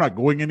 mind you, I'm not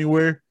going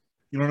anywhere.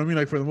 You know what I mean?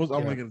 Like for the most,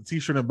 I'm like in a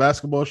t-shirt and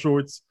basketball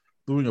shorts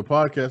doing a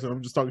podcast, and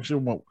I'm just talking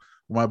shit with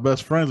my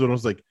best friends. And I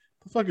was like,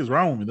 the fuck is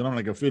wrong with me? Then I'm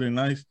like, I'm feeling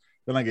nice.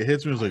 Then like it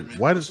hits me. I was like,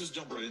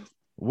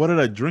 why did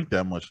I drink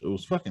that much? It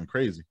was fucking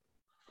crazy.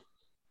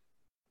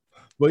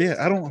 But yeah,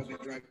 I don't.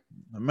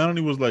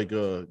 Melanie was like,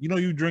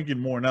 you drinking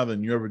more now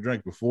than you ever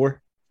drank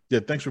before. Yeah,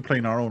 thanks for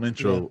playing our own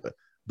intro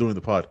during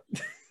the pod.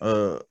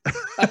 But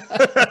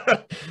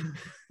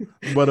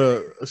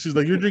she's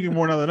like, you're drinking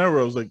more now than ever.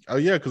 I was like, oh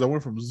yeah, because I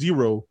went from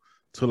 0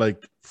 to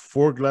like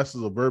 4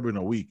 glasses of bourbon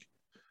a week.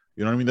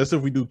 You know what I mean? That's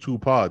if we do 2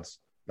 pods.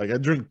 Like I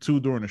drink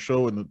 2 during the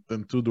show and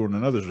then 2 during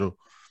another show.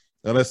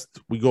 Unless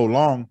we go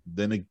long,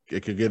 then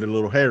it could get a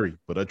little hairy.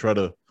 But I try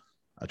to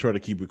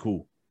keep it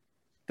cool.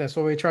 That's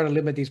why we try to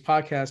limit these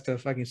podcasts to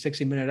fucking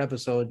 60-minute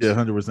episodes. Yeah,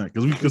 100%.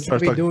 Because we could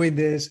start doing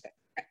this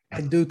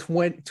and do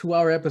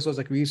 2-hour episodes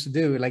like we used to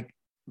do. Like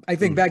I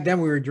think back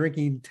then we were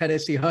drinking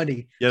Tennessee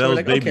honey. Yeah, that was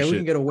like, baby shit. We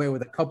can get away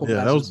with a couple.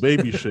 Yeah, glasses. That was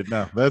baby shit.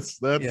 Now that's.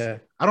 Yeah.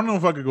 I don't know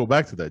if I could go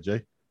back to that,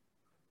 Jay.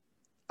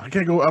 I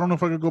can't go. I don't know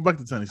if I could go back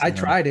to Tennessee. I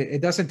tried it.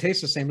 It doesn't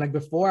taste the same. Like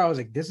before, I was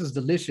like, "This is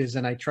delicious,"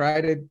 and I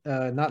tried it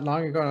not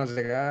long ago, and I was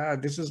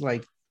like, "This is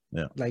like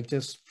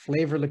just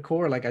flavor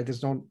liqueur." Like I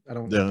just don't. I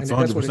don't. Yeah, it's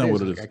 100%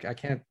 what it is. Like, I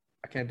can't.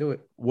 I can't do it.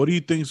 What do you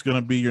think is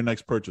gonna be your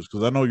next purchase?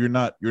 Because I know you're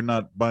not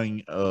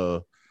buying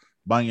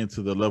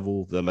into the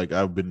level that like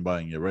I've been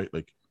buying it, right?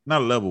 Like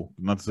not level,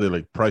 not to say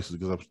like prices,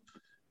 because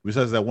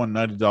besides that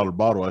 $190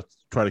 bottle, I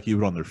try to keep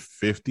it under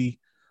 50,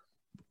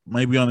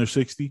 maybe under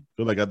 60.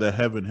 So like at that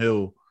Heaven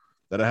Hill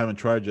that I haven't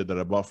tried yet that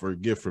I bought for a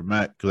gift for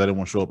Matt because I didn't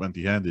want to show up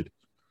empty handed.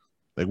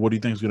 Like, what do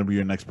you think is gonna be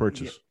your next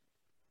purchase?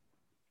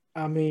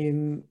 I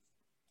mean,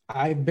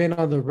 I've been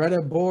on the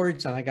Reddit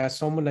boards and I got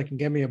someone that can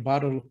get me a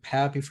bottle of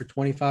Pappy for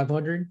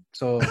 $2,500.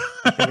 So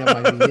I think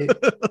that might be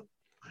it.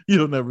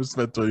 You'll never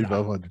spend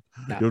 $2,500.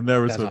 No, You'll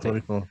never spend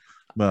 $2,500.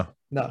 No.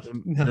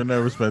 You'll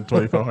never spend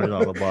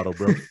 $2,500 on a bottle,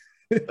 bro.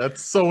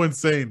 That's so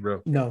insane,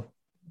 bro. No.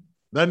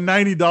 That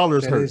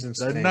 $90 hurt.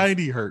 That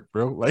 90 hurt,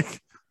 bro.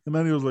 Like, and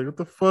then he was like, what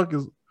the fuck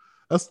is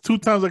that's 2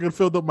 times I could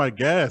fill up my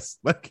gas.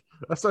 Like,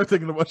 I started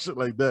thinking about shit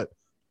like that.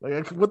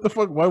 Like, what the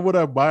fuck? Why would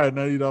I buy a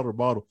 $90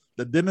 bottle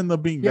that didn't end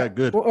up being that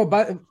good?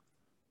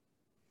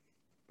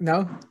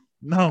 No.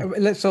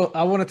 So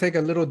I want to take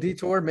a little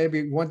detour,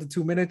 maybe 1 to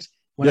 2 minutes.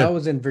 When I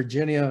was in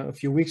Virginia a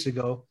few weeks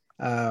ago,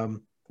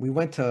 we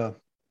went to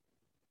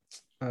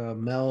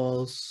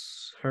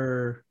Mel's,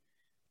 her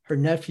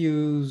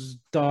nephew's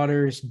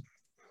daughter's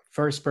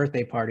first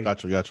birthday party.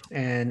 Gotcha.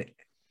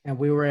 And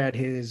we were at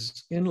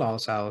his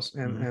in-laws' house,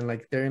 and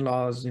like their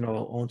in-laws,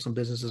 own some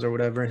businesses or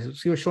whatever. And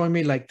he was showing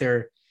me like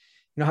their,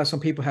 how some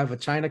people have a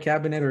china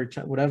cabinet or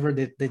whatever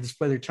they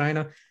display their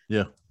china.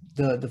 Yeah.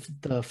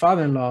 The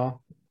father-in-law,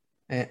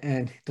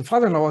 and the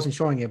father-in-law wasn't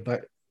showing it,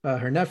 but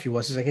her nephew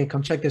was. He's like, hey,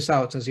 come check this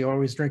out, since you're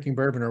always drinking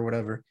bourbon or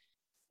whatever.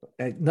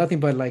 Nothing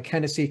but like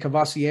Hennessy,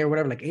 Cavassier,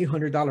 whatever, like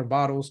 $800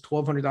 bottles,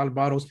 $1,200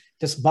 bottles,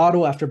 just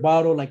bottle after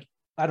bottle, like,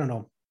 I don't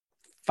know,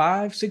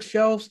 5-6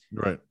 shelves.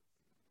 Right.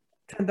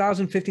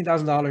 $10,000,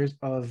 $15,000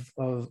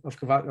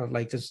 of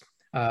like just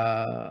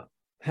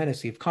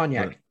Hennessy, of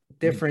cognac, right.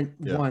 Different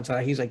ones.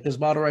 He's like, this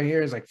bottle right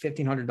here is like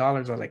 $1,500. I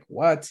was like,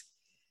 what?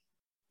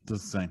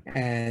 That's the same.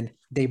 And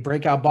they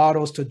break out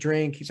bottles to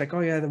drink. He's like, oh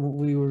yeah,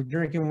 we were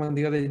drinking one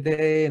the other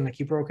day, and like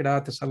he broke it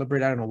out to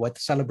celebrate, I don't know what,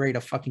 to celebrate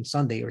a fucking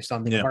Sunday or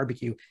something, a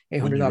barbecue,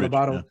 $800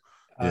 bottle.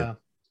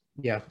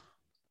 Yeah.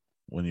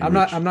 I'm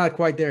not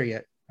quite there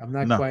yet. I'm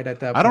not quite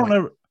at that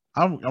point.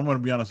 I'm gonna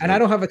be honest. And I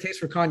don't have a taste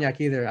for cognac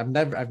either. I've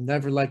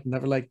never liked. I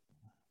don't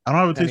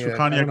have a taste for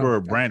cognac or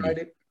a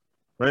brandy.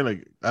 Right?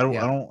 Like I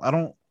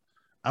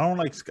don't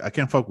like. I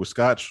can't fuck with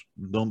Scotch.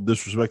 Don't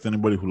disrespect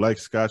anybody who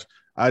likes Scotch.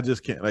 I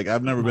just can't. Like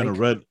I've never been a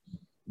red.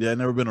 Yeah, I've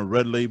never been a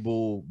red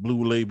label,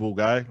 blue label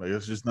guy. Like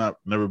it's just not.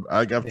 Never.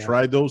 I've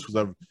tried those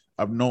because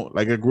I've known.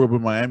 Like I grew up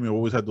in Miami. I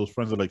always had those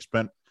friends that like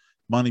spent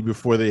money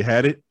before they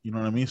had it. You know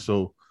what I mean?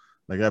 So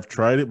like I've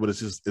tried it, but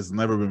it's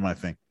never been my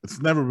thing. It's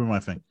never been my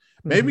thing.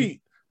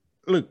 Maybe.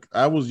 Look,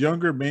 I was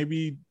younger.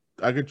 Maybe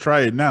I could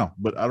try it now,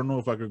 but I don't know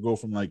if I could go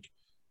from like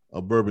a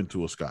bourbon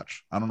to a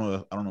Scotch. I don't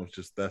know. It's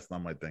just that's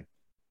not my thing.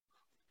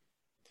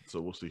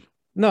 So we'll see.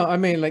 No, I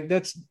mean, like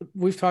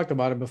we've talked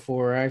about it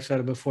before. I've said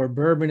it before.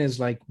 Bourbon is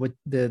like what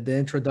the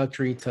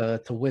introductory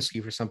to whiskey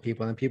for some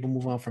people, and people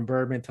move on from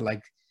bourbon to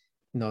like,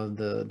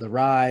 the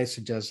rye,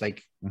 to just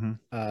like,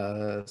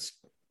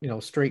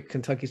 straight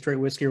Kentucky straight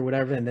whiskey or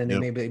whatever, and then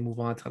maybe they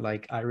move on to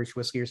like Irish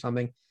whiskey or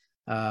something.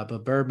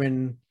 But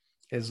bourbon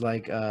is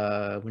like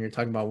when you're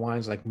talking about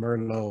wines like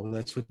Merlot,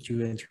 that's what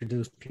you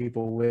introduce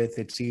people with.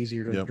 It's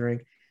easier to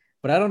drink.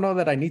 But I don't know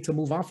that I need to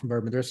move on from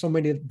bourbon. There's so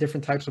many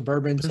different types of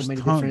bourbon,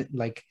 different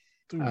like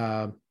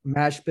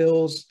mash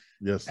bills.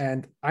 Yes.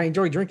 And I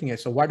enjoy drinking it.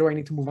 So why do I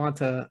need to move on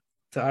to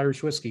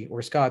Irish whiskey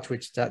or Scotch,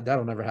 which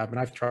that'll never happen.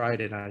 I've tried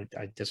it. I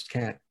just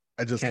can't.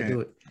 I can't do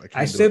it.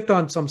 I sipped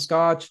on some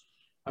Scotch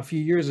a few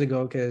years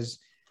ago because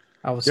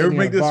I was sitting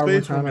at a bar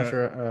one time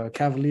after a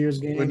Cavaliers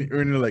game. When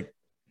you're like,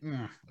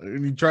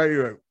 and you try,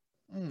 you're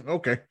like,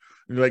 okay.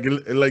 You're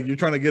like you're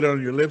trying to get it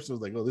on your lips. It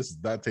was like, oh, this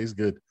does not taste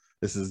good.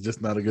 This is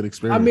just not a good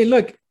experience. I mean,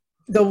 look,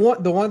 the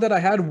one that I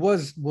had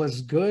was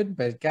good,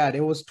 but God,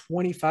 it was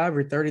 $25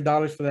 or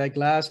 $30 for that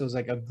glass. It was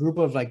like a group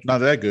of like not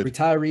that good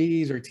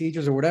retirees or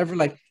teachers or whatever.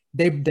 Like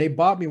they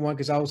bought me one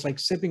because I was like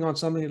sipping on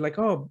something. Like,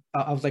 oh,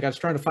 I was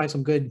trying to find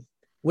some good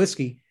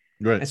whiskey.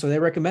 Right. And so they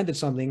recommended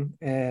something,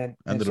 and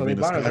so they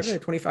bought it. Like,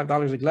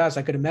 $25 a glass.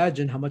 I could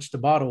imagine how much the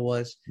bottle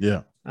was.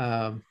 Yeah.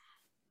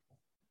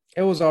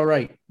 It was all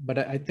right, but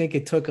I think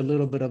it took a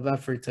little bit of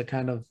effort to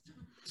kind of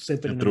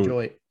sip it and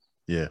enjoy it.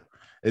 Yeah.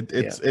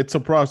 It's a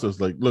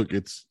process. Like, look,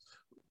 it's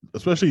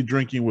especially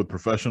drinking with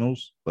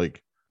professionals,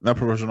 like not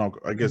professional,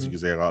 I guess you could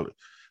say it,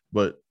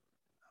 but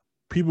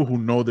people who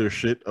know their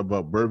shit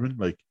about bourbon,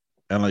 like,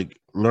 and like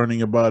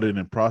learning about it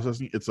and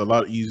processing, it's a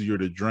lot easier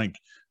to drink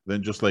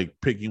than just like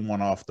picking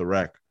one off the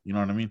rack. You know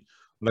what I mean?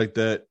 Like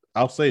that,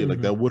 I'll say it,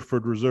 like that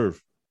Woodford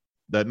Reserve,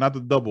 that not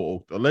the double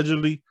oak.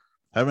 Allegedly,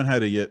 haven't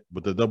had it yet,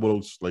 but the double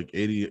oak's like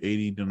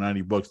 80 to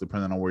 $90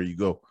 depending on where you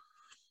go.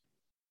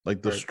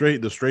 Like the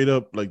straight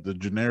up, like the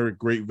generic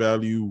great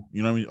value,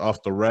 you know what I mean,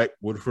 off the rack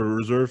Woodford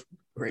Reserve.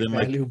 Great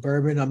value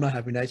bourbon. I'm not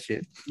having that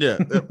shit. Yeah,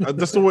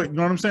 that's the way. You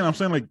know what I'm saying? I'm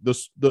saying like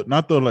the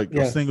not the like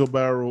a single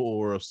barrel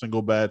or a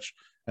single batch,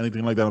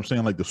 anything like that. I'm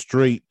saying like the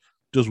straight,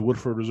 just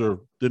Woodford Reserve.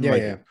 Didn't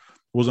like it.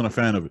 Wasn't a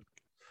fan of it.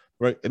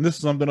 right? And this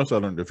is something else I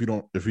learned. If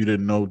you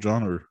didn't know,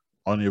 John, or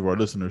any of our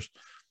listeners,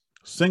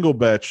 single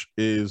batch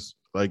is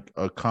like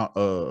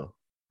a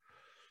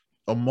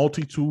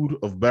multitude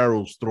of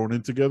barrels thrown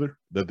in together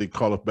that they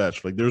call a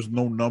batch. Like there's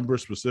no number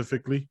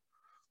specifically,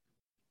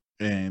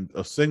 and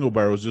a single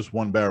barrel is just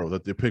one barrel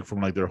that they pick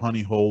from like their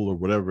honey hole or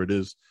whatever it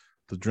is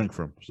to drink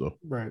from. So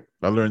right,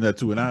 I learned that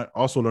too, and I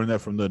also learned that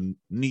from the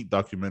Neat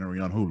documentary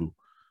on Hulu,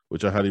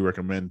 which I highly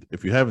recommend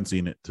if you haven't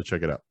seen it to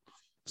check it out.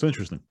 It's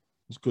interesting.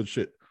 It's good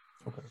shit.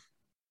 okay.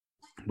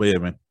 But yeah,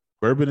 man,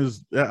 bourbon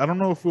is. I don't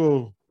know if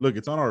we'll look.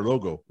 It's on our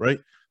logo, right?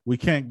 We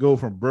can't go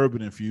from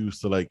bourbon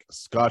infused to like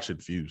Scotch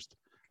infused.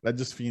 That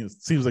just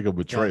seems like a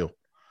betrayal.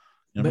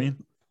 You know what I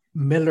mean?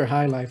 Miller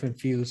High Life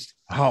infused.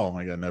 Oh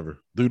my god, never,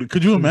 dude.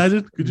 Could you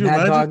imagine? Could you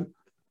imagine?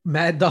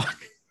 Mad Dog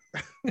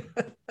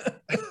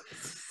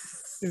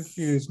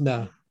infused.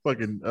 No.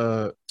 Fucking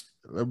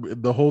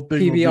the whole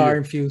thing. PBR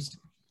infused.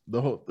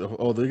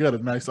 They got a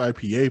nice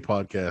IPA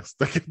podcast.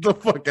 Get the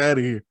fuck out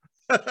of here.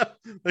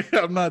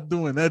 I'm not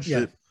doing that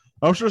shit.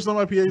 I'm sure some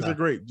IPAs are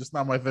great, just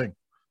not my thing.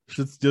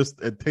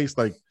 It tastes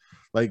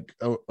like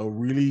a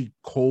really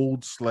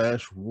cold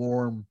 /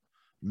 warm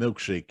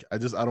milkshake. I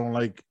don't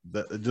like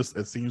that.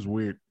 It seems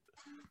weird.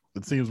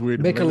 It seems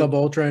weird. Michelob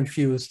Ultra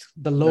infused,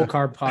 the low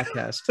carb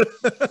podcast.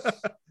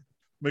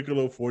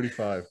 Michelob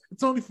 45.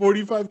 It's only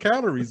 45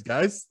 calories,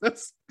 guys.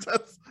 That's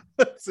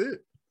it.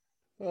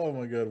 Oh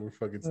my god, we're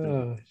fucking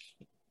stupid.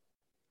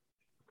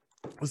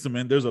 Listen,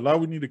 man, there's a lot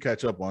we need to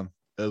catch up on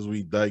as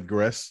we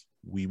digress.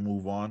 We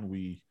move on.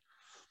 We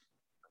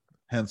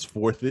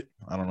henceforth it.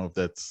 I don't know if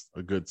that's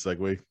a good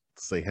segue to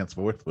say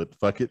henceforth, but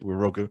fuck it,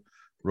 we're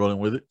rolling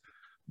with it.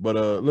 But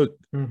look,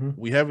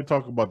 we haven't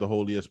talked about the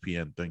whole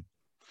ESPN thing.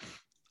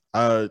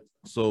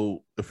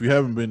 So if you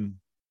happened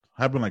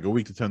like a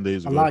week to 10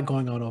 days ago. A lot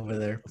going on over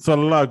there. It's a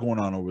lot going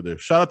on over there.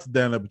 Shout out to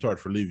Dan Le Batard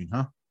for leaving,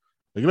 huh?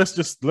 Like let's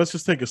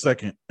just take a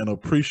second and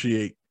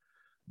appreciate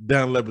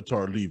Dan Le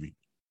Batard leaving.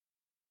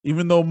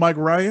 Even though Mike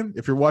Ryan,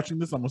 if you're watching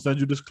this, I'm gonna send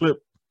you this clip.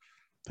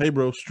 Hey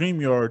bro,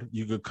 StreamYard,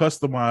 you could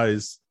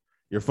customize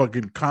your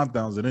fucking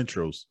countdowns and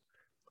intros.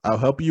 I'll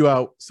help you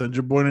out. Send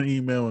your boy an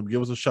email and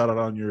give us a shout out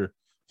on your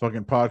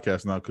fucking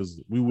podcast now,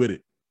 because we with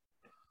it.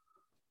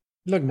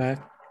 Look,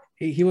 man,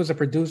 he was a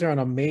producer on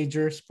a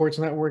major sports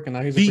network, and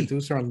now he's a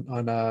producer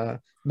on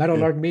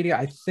Meadowlark Media.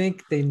 I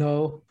think they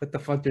know what the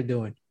fuck they're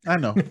doing. I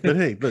know, but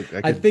hey, look,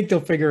 I think they'll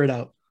figure it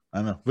out.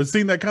 I know, but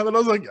seeing that countdown, I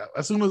was like,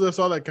 as soon as I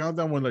saw that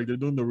countdown when like they're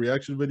doing the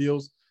reaction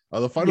videos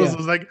of the finals, I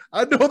was like,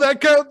 I know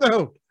that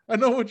countdown. I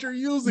know what you're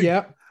using.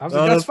 Yeah, I was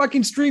like, that's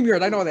fucking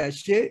StreamYard. I know that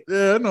shit.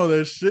 Yeah, I know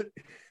that shit.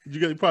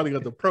 You probably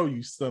got the pro,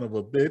 you son of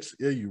a bitch.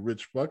 Yeah, you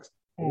rich fucks.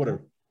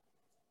 Whatever.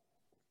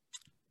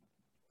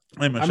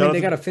 Hey, man, I mean,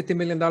 they got a $50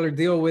 million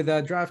deal with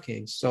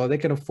DraftKings, so they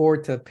can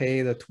afford to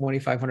pay the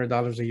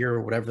 $2,500 a year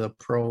or whatever the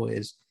pro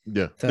is.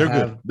 Yeah, they're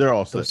good. They're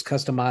all set. Those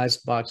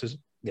customized boxes.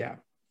 Yeah.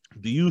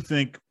 Do you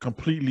think,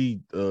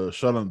 completely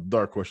shot on the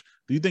dark question,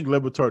 do you think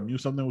Le Batard knew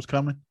something was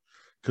coming?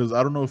 Because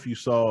I don't know if you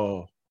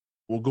saw,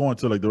 we'll go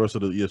into like the rest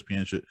of the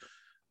ESPN shit,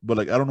 but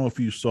like I don't know if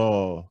you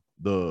saw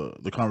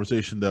the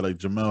conversation that like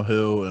Jamel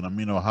Hill and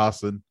Amino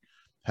Hassan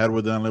had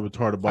with Dan Le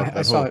Batard about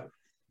I saw it.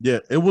 Yeah,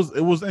 it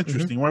was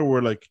interesting, right?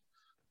 Where like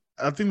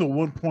I think the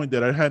one point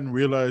that I hadn't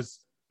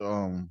realized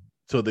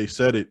till they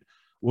said it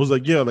was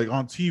like, yeah, like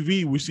on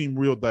TV we seem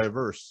real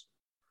diverse,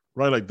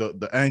 right? Like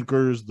the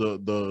anchors,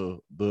 the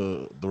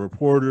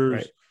reporters,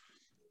 right.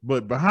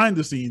 But behind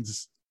the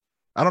scenes,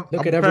 I don't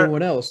look at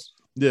everyone else.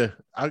 Yeah,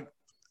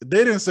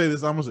 they didn't say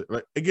this. I'm gonna say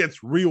like it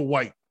gets real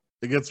white.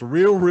 It gets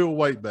real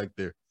white back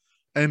there,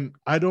 and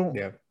I don't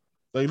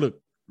like look,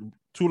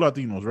 two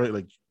Latinos, right?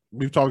 Like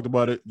we've talked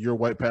about it. You're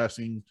white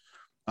passing.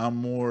 I'm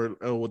more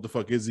what the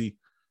fuck is he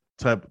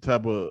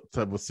type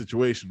of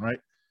situation, right?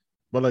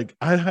 But like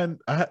I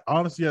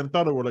honestly hadn't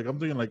thought of it. Like I'm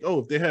thinking like, oh,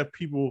 if they have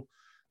people,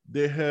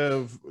 they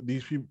have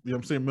these people, you know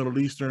what I'm saying, Middle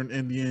Eastern,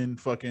 Indian,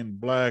 fucking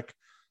black,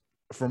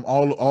 from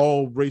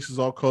all races,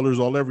 all colors,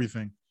 all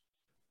everything.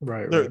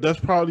 Right. That's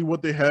probably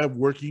what they have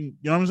working.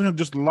 You know what I'm saying?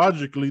 Just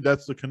logically,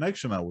 that's the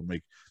connection I would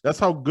make. That's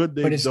how good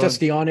they've done. But it's just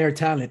the on-air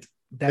talent.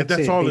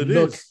 That's all they it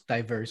look is.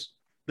 Diverse.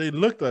 They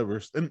look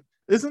diverse. And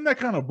isn't that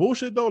kind of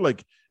bullshit though?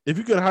 Like if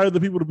you could hire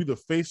the people to be the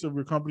face of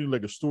your company,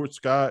 like a Stuart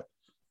Scott,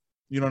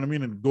 you know what I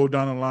mean, and go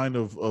down the line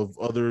of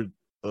other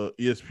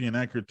ESPN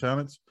anchored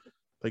talents,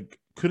 like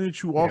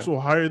couldn't you also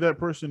hire that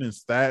person in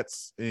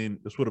stats? And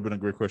this would have been a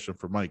great question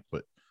for Mike,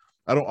 but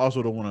I don't want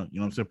to, you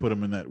know what I'm saying, put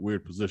him in that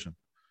weird position.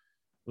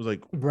 It was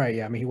like, right,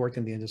 yeah. I mean, he worked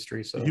in the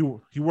industry, so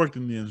he worked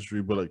in the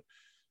industry, but like,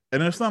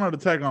 and it's not an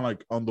attack on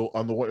like on the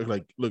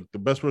like, look, the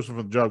best person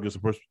for the job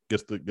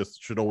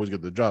should always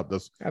get the job.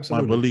 That's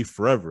absolutely my belief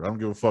forever. I don't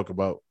give a fuck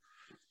about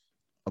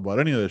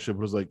any of that shit.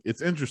 But it's like,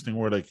 it's interesting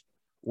where like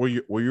where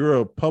you're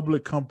a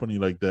public company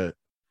like that,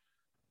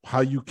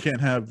 how you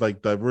can't have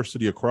like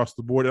diversity across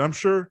the board. And I'm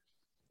sure,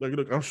 like,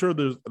 look, I'm sure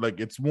there's like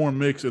it's more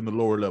mixed in the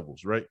lower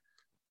levels, right,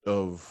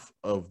 of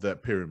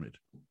that pyramid.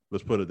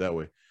 Let's put it that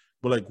way.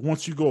 But like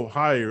once you go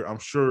higher, I'm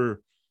sure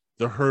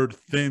the herd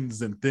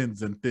thins and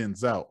thins and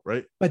thins out,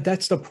 right? But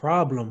that's the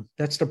problem.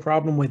 That's the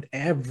problem with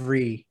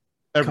every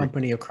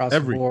company across the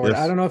board. Yes.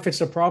 I don't know if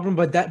it's a problem,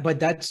 but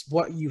that's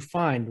what you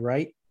find,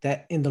 right?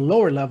 That in the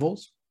lower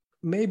levels,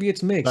 maybe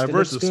it's mixed.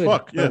 Diverse as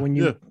fuck. Yeah. But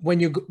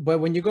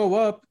when you go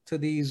up to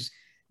these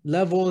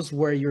levels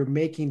where you're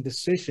making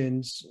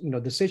decisions,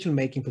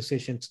 decision-making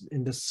positions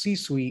in the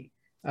C-suite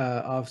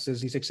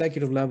offices, these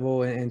executive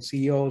level and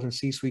CEOs and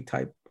C-suite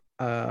type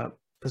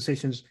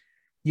positions,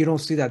 you don't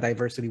see that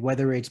diversity,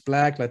 whether it's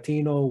Black,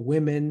 Latino,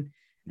 women,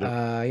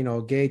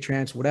 gay,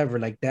 trans, whatever.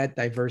 Like that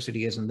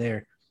diversity isn't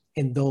there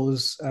in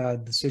those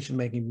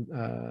decision-making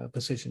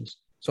positions.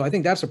 So I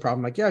think that's a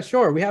problem. Like, yeah,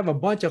 sure, we have a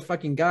bunch of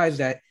fucking guys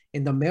that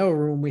in the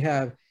mailroom we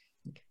have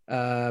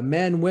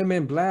men,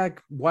 women,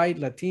 Black, white,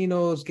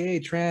 Latinos, gay,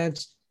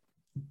 trans,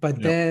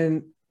 but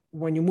then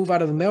when you move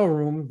out of the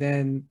mailroom,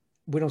 then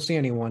we don't see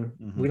anyone.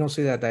 We don't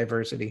see that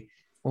diversity.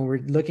 When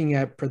we're looking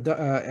at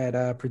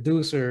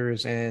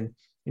producers and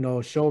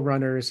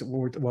showrunners,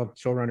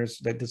 showrunners,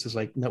 that this is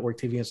like network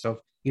TV and stuff,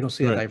 you don't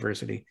see that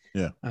diversity.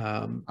 Yeah.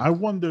 I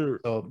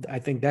wonder. So I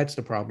think that's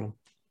the problem.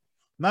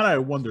 Not I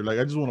wonder, like,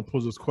 I just want to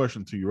pose this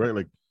question to you, right?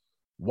 Like,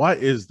 why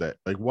is that?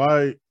 Like,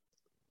 why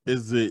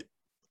is it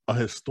a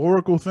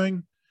historical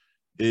thing?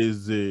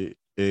 Is it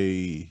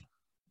it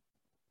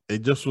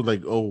just was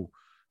like, oh,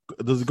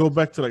 does it go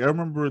back to, like, I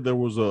remember there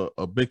was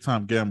a big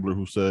time gambler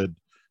who said,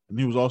 and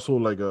he was also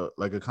like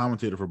a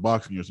commentator for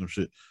boxing or some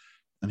shit.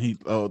 And he,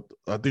 I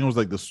think it was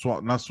like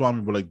not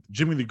Swami, but like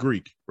Jimmy the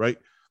Greek, right?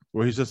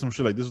 Where he said some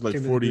shit like, this is like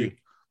Jimmy 40,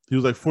 he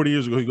was like 40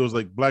 years ago. He goes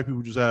like, Black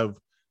people just have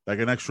like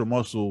an extra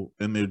muscle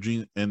in their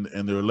and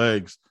their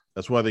legs.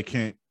 That's why they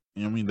can't,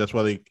 you know what I mean? That's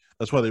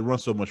why they run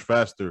so much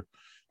faster.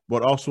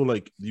 But also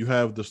like you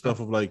have the stuff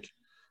of like,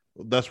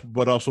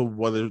 but also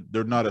why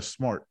they're not as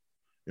smart.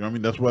 You know what I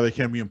mean? That's why they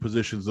can't be in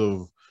positions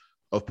of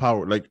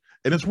power. Like,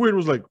 and it's weird. It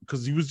was like,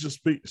 because he was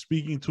just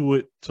speaking to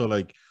it to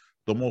like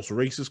the most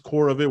racist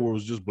core of it, where it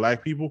was just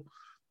Black people,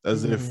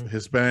 as if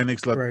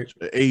Hispanics, like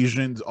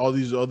Asians, all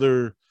these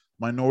other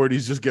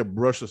minorities just get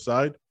brushed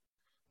aside.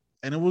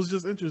 And it was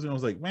just interesting. I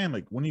was like, man,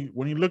 like when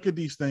you look at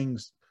these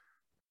things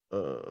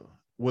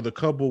with a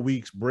couple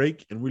weeks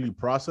break and really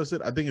process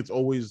it, I think it's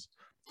always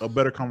a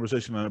better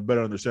conversation and a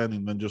better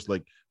understanding than just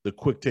like the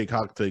quick take,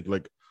 hot take,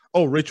 like,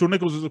 oh, Rachel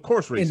Nichols is of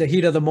course racist. In the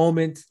heat of the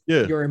moment,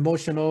 yeah, you're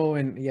emotional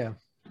and yeah,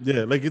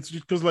 like it's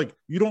just because like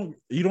you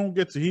don't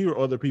get to hear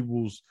other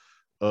people's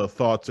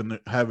thoughts and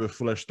have it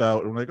fleshed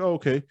out and like, oh,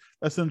 okay,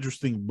 that's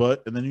interesting,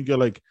 but and then you get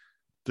like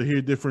to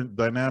hear different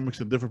dynamics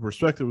and different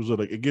perspectives, so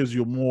like it gives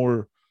you a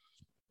more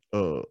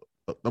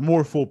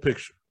full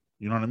picture.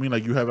 You know what I mean?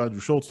 Like you have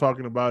Andrew Schultz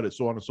talking about it,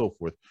 so on and so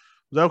forth.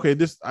 Like, okay,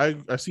 this I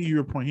see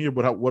your point here,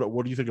 but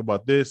what do you think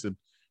about this? And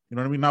you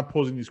know what I mean? Not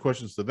posing these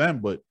questions to them,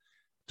 but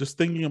just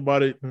thinking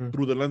about it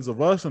through the lens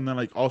of us, and then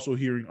like also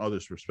hearing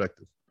others'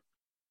 perspective.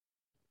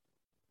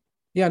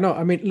 Yeah, no,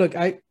 I mean, look,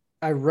 I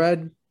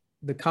read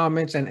the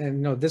comments,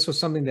 and this was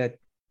something that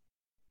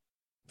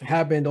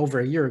happened over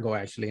a year ago,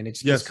 actually, and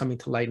it's just coming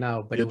to light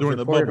now. But it was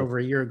reported over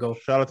a year ago.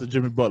 Shout out to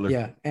Jimmy Butler.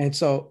 Yeah, and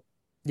so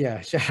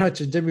shout out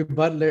to Jimmy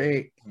Butler.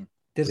 Hey,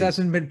 this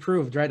hasn't been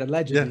proved, right?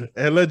 Allegedly.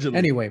 Yeah, allegedly.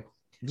 Anyway,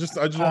 I just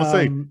want to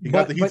say he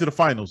got the heat to the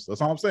finals.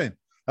 That's all I'm saying.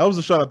 That was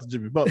a shout out to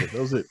Jimmy Butler.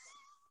 That was it.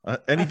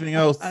 Anything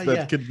else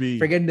that could be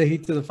forgetting the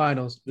heat to the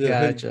finals.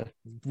 Yeah, gotcha.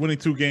 Winning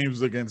 2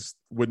 games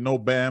with no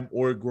Bam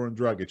or Goran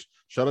Dragic.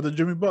 Shout out to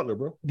Jimmy Butler,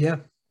 bro. Yeah,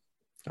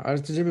 shout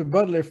out to Jimmy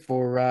Butler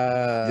for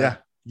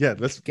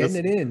let's getting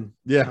it in.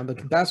 Yeah, on the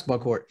basketball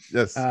court.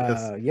 Yes.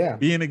 Yeah,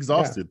 being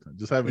exhausted,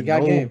 just having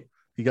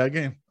he got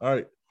game. All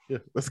right, yeah,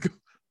 let's go.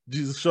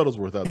 Jesus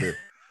Shuttlesworth out there.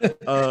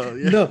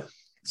 No.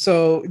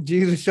 So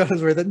Jesus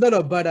Shuttlesworth.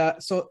 No,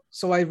 but so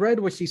I read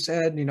what she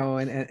said,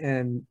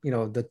 and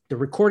the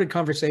recorded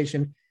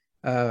conversation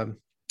that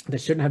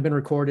shouldn't have been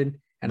recorded.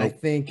 And nope. I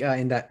think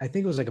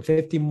it was like a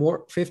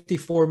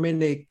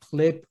 54-minute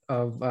clip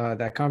of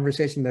that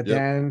conversation that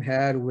Dan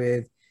had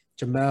with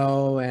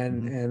Jamel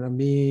and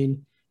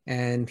Amin,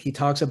 and he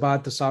talks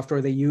about the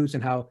software they use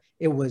and how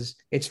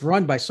it's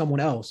run by someone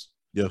else.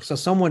 Yeah. So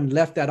someone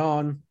left that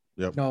on,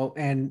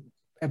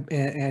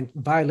 and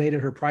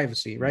violated her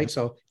privacy, right? Mm-hmm.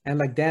 So, and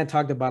like Dan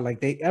talked about,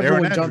 like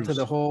everyone jumped to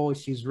the whole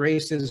she's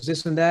racist,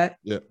 this and that,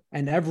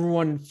 and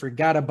everyone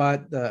forgot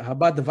about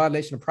the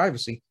violation of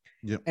privacy.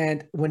 Yeah.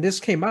 And when this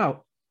came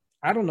out,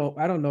 I don't know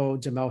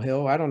Jamel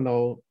Hill, I don't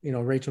know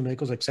Rachel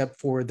Nichols,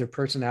 except for their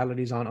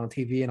personalities on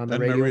TV and on the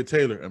radio. Maria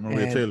Taylor,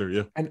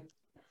 yeah,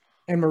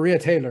 and Maria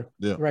Taylor,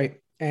 yeah,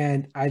 right.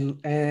 And I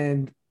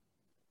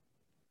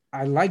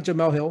like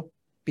Jamel Hill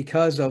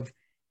because of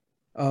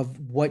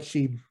what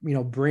she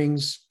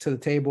brings to the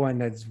table,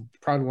 and that's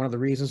probably one of the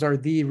reasons, or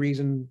the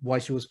reason why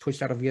she was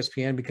pushed out of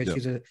ESPN, because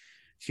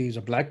she's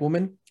a Black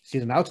woman,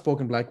 she's an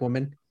outspoken Black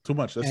woman. Too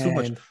much.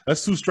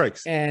 That's 2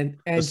 strikes. And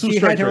she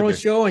had her own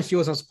show, and she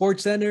was on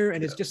Sports Center,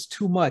 and it's just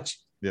too much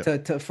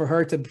for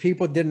her to.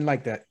 People didn't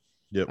like that.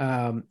 Yep.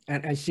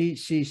 And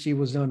she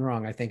was done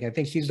wrong. I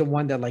think she's the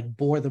one that like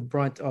bore the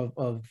brunt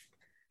of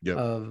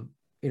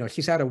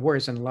she's had it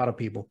worse than a lot of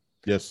people.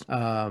 Yes.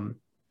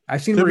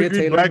 I've seen Maria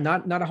Typically, Taylor,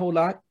 not a whole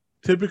lot.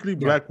 Typically,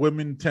 Yeah. black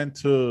women tend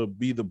to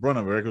be the brunt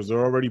of it because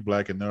they're already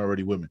black and they're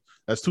already women.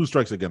 That's two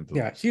strikes against them.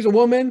 Yeah, she's a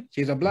woman.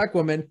 She's a black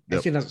woman,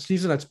 Yep. and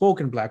she's an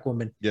outspoken black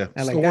woman. Yeah, And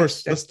it's like the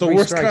worst. that's the three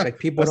worst strikes. kind. Like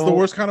people That's don't. the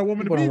worst kind of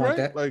woman to people be, don't want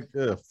right?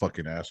 that. Like,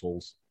 fucking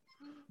assholes.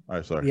 All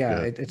right, sorry.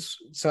 Yeah, it's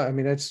so. I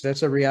mean,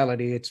 that's a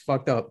reality. It's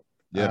fucked up.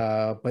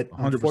 Yeah, but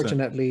 100%.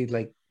 unfortunately,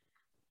 like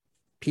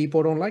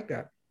people don't like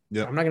that.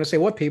 Yeah. I'm not gonna say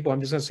what people.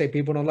 I'm just gonna say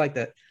people don't like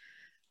that.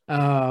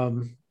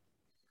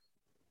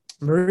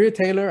 Maria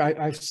Taylor,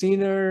 I've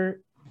seen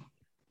her.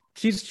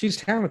 She's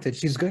talented.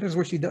 She's good at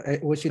what she does.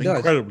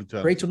 Incredibly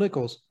talented. Rachel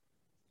Nichols,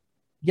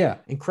 yeah,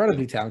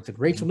 incredibly talented.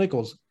 Rachel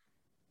Nichols,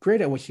 great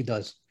at what she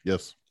does.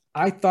 Yes.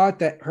 I thought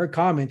that her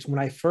comments when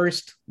I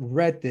first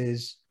read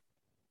this,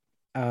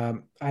 I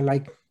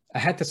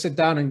had to sit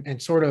down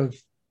and sort of,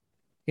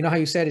 you know how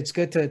you said it's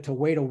good to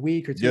wait a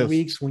week or 2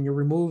 weeks when you're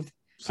removed.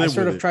 I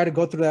sort of try to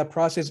go through that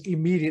process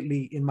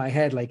immediately in my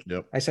head. Like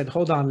I said,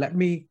 hold on, let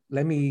me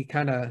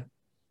kind of.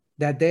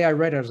 That day I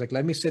read it, I was like,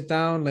 let me sit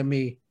down, let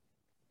me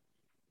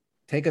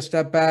take a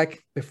step back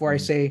before I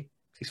say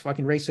she's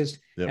fucking racist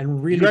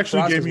and really. You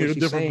actually gave me a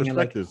different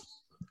perspective.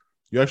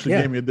 You actually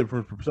gave me a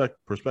different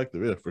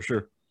perspective, yeah, for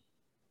sure.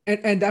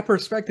 And that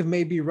perspective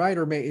may be right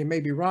or it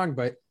may be wrong,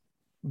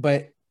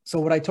 but so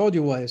what I told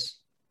you was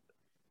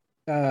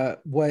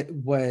what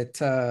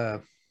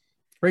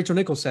Rachel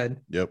Nichols said,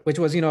 which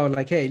was,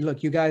 like, hey,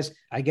 look, you guys,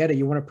 I get it.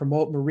 You want to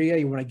promote Maria,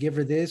 you want to give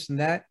her this and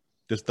that.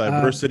 This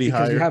diversity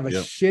because hire. You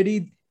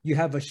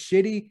have a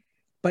shitty,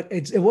 but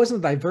it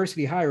wasn't a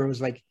diversity hire. It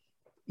was like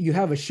you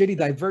have a shitty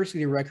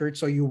diversity record,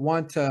 so you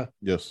want to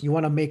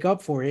make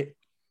up for it.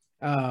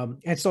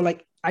 And so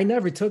like I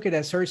never took it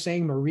as her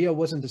saying Maria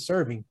wasn't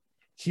deserving.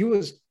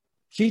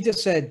 She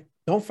just said,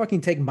 don't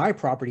fucking take my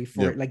property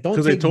for it. Like,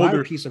 don't take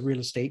my piece of real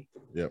estate.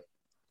 Yep.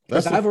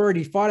 Because I've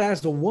already fought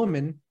as a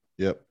woman.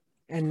 Yep.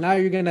 And now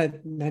you're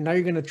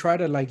gonna try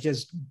to like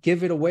just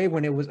give it away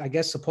when it was, I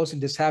guess, supposed to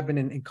just happen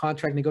in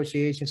contract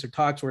negotiations or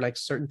talks where like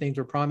certain things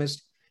were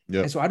promised.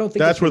 Yeah. And so I don't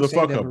think that's where the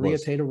fuck up Maria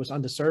was. Taylor was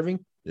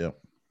undeserving. Yeah.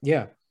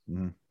 Yeah.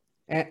 Mm-hmm.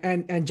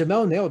 And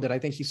Jamel nailed it. I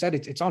think she said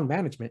it's on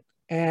management.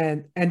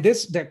 And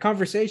the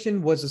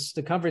conversation was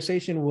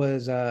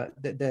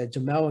that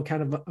Jamel and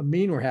kind of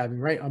Amin were having,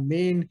 right?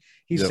 Amin,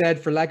 he said,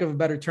 for lack of a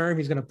better term,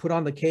 he's gonna put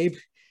on the cape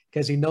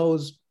because he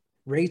knows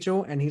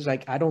Rachel, and he's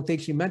like, I don't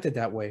think she meant it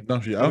that way. No, I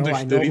don't think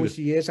she did either. Who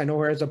she is. I know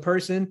her as a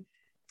person,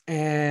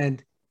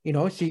 and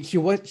she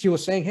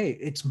was saying, hey,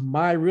 it's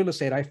my real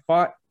estate.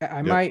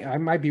 I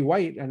might be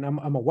white, and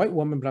I'm a white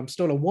woman, but I'm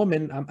still a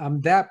woman.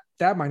 I'm that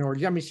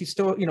minority. I mean, she's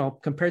still,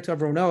 compared to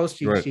everyone else,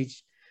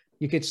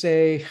 you could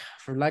say,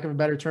 for lack of a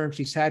better term,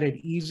 she's had it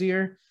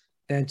easier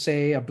than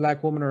say a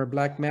black woman or a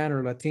black man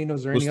or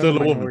Latinos or any other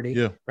minority.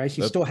 Yeah, right.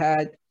 She's still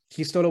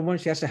a woman.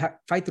 She has to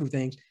fight through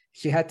things.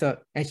 She had to,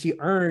 and she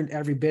earned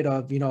every bit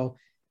of,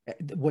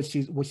 what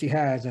she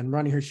has, and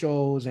running her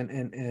shows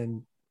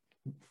and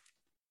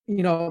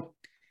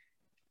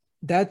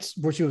that's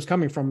where she was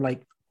coming from.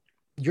 Like,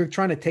 you're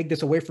trying to take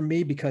this away from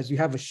me because you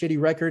have a shitty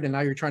record, and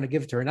now you're trying to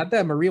give it to her. Not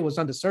that Maria was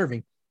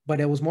undeserving, but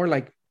it was more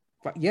like,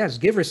 yes,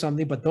 give her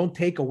something, but don't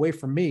take away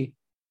from me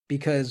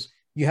because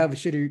you have a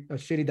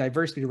shitty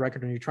diversity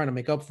record and you're trying to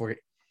make up for it.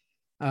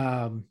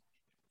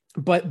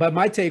 But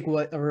my take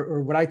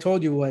or what I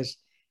told you was,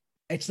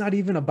 it's not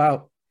even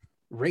about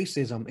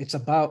racism. It's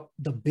about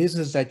the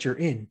business that you're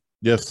in.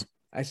 Yes.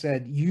 I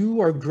said,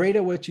 you are great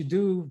at what you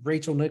do,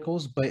 Rachel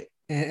Nichols, but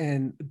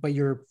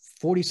you're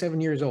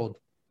 47 years old.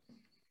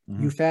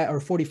 Mm-hmm. You've had, or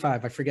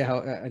 45, I forget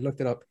how, I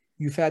looked it up.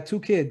 You've had 2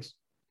 kids.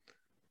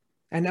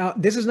 And now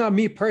this is not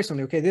me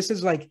personally. Okay. This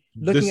is like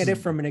looking at it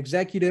from an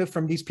executive,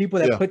 from these people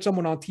that put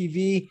someone on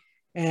TV,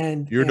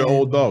 and you're the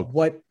old dog.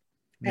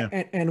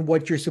 And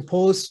what you're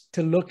supposed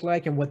to look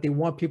like and what they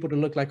want people to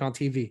look like on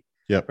TV.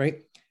 Yeah.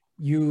 Right.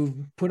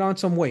 You put on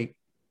some weight.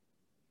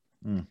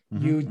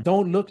 Mm-hmm. You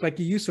don't look like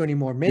you used to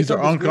anymore. Makeup these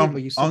are is great,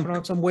 but you still put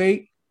on some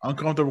weight.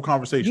 Uncomfortable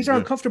conversations. These are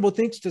uncomfortable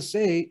things to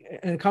say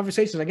in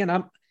conversations.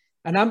 Again,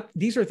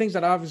 these are things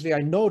that obviously I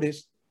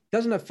noticed.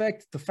 Doesn't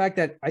affect the fact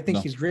that I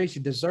think she's great. She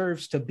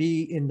deserves to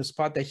be in the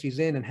spot that she's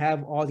in and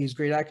have all these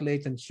great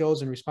accolades and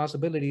shows and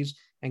responsibilities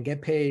and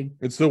get paid.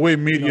 It's the way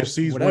media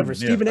sees whatever. Women.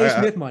 Stephen A.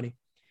 Smith money.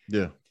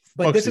 Yeah.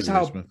 But this is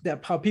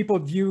how people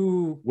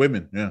view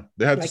women. Yeah.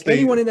 They have like to stay.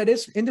 Anyone in that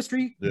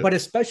industry, but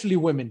especially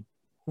women.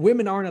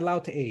 Women aren't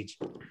allowed to age.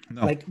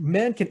 No. Like,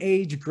 men can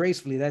age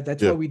gracefully.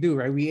 That's what we do,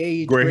 right? We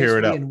age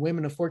gracefully, and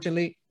women,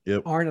 unfortunately,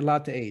 aren't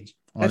allowed to age.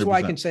 That's 100%. Why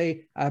I can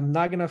say I'm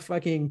not gonna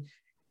fucking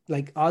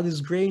like all this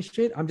gray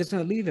shit. I'm just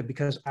gonna leave it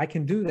because I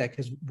can do that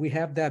because we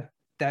have that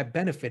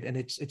benefit, and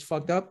it's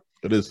fucked up.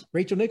 It is.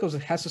 Rachel Nichols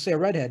has to say a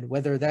redhead,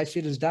 whether that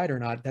shit is dyed or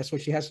not. That's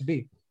what she has to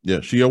be.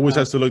 Yeah, she always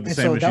has to look the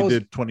same as she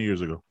did 20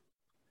 years ago.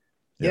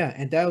 Yeah,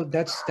 and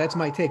that's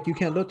my take. You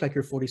can't look like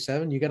you're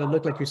 47. You got to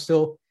look like you're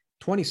still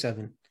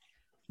 27.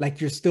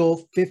 Like you're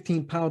still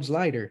 15 pounds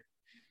lighter.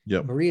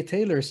 Yeah. Maria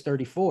Taylor is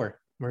 34.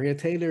 Maria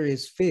Taylor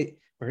is fit.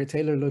 Maria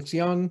Taylor looks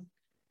young.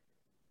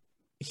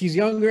 She's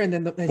younger, and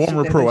then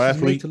former pro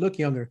athlete to look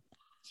younger.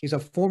 She's a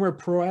former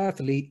pro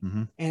athlete.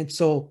 Mm-hmm. And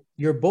so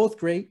you're both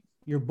great.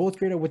 You're both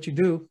great at what you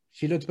do.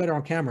 She looks better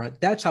on camera.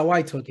 That's how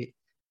I took it.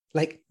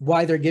 Like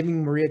why they're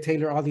giving Maria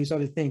Taylor all these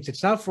other things.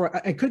 It's not for,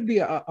 it could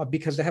be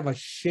because they have a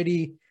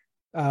shitty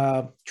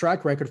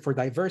track record for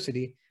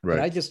diversity. Right.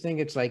 But I just think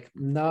it's like,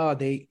 no,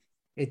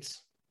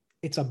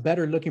 it's a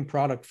better looking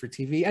product for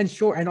TV, and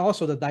sure. And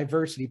also the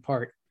diversity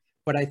part.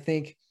 But I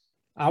think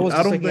I was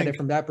just looking at it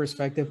from that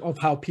perspective of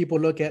how people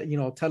look at,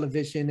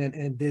 television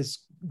and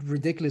this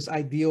ridiculous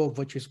ideal of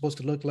what you're supposed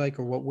to look like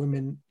or what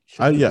women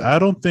should look like. I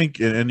don't think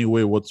in any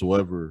way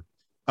whatsoever.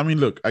 I mean,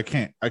 look, I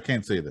can't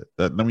say that.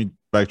 Let me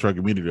backtrack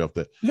immediately off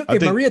that. Look,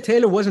 if Maria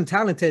Taylor wasn't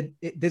talented,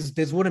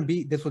 this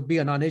would be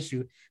a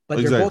non-issue. But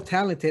they're both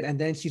talented, and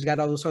then she's got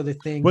all those other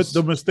things. But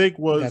the mistake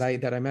was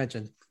that I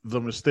mentioned.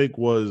 The mistake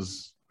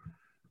was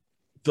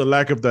the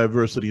lack of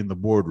diversity in the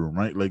boardroom,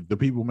 right? Like the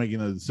people making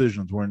the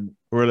decisions when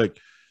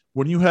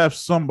you have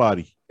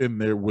somebody in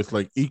there with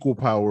like equal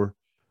power,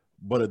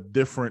 but a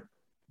different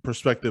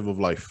perspective of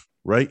life,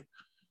 right?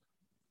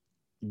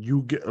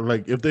 You get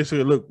like if they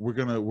say, look, we're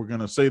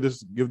gonna say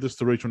this, give this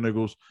to Rachel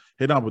Nichols.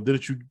 Hey, no, but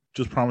didn't you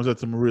just promise that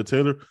to Maria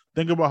Taylor?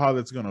 Think about how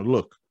that's gonna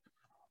look,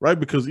 right?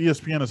 Because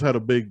ESPN has had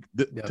a big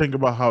think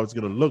about how it's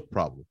gonna look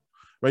problem,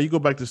 right? You go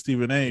back to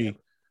Stephen A.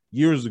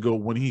 Years ago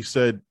when he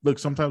said, look,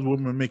 sometimes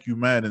women make you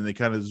mad and they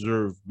kind of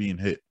deserve being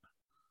hit.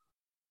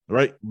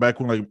 Right? Back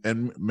when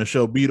and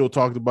Michelle Beadle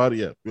talked about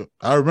it. Yeah.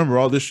 I remember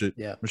all this shit.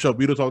 Yeah. Michelle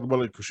Beadle talked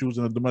about it because she was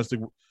in a domestic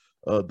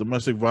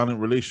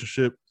violent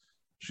relationship.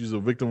 She's a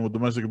victim of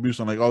domestic abuse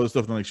and like all this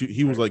stuff. And like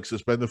he was like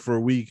suspended for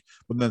a week,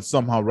 but then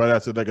somehow right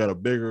after that got a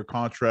bigger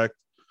contract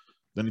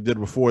than he did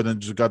before, then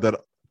just got that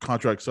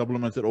contract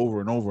supplemented over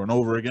and over and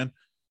over again.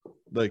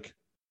 Like,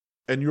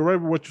 and you're right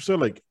with what you said.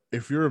 Like,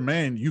 if you're a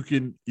man, you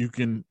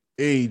can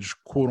age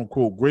quote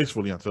unquote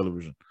gracefully on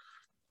television.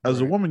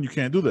 As a woman, you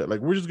can't do that. Like,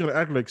 we're just gonna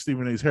act like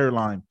Stephen A's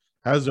hairline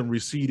hasn't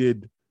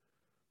receded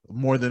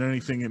more than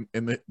anything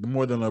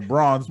more than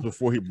LeBron's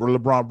before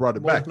LeBron brought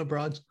it back.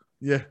 LeBron's.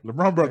 Yeah,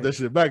 LeBron brought that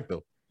shit back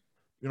though.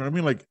 You know what I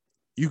mean? Like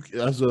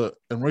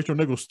and Rachel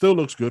Nichols still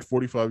looks good,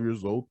 45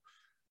 years old.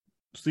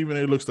 Stephen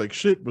A looks like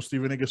shit, but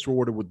Stephen A gets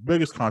rewarded with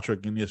biggest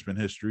contract in ESPN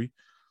history.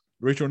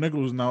 Rachel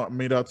Nichols is now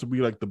made out to be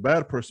like the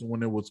bad person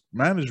when it was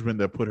management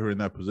that put her in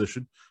that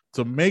position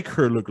to make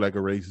her look like a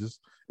racist.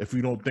 If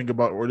you don't think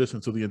about or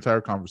listen to the entire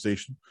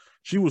conversation,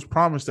 she was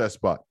promised that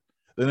spot.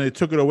 Then they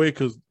took it away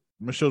because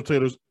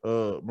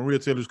Maria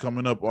Taylor's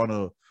coming up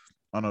on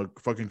a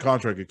fucking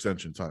contract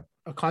extension time.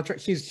 A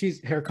contract.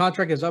 Her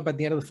contract is up at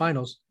the end of the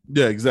finals.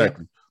 Yeah,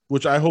 exactly. Yeah.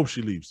 Which I hope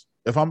she leaves.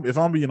 If I'm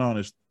being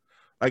honest,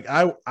 like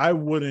I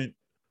wouldn't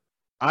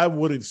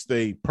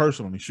stay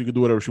personally. She could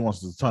do whatever she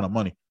wants. It's a ton of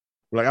money.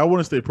 Like, I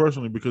wouldn't stay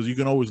personally because you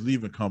can always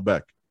leave and come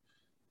back.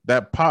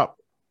 That pop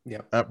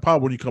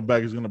when you come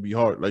back is gonna be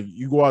hard. Like,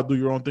 you go out, do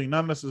your own thing,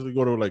 not necessarily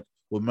go to like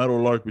with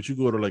Meadowlark, but you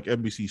go to like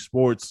NBC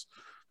Sports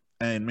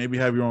and maybe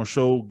have your own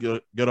show.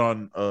 Get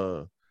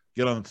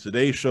on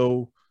Today's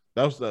Show.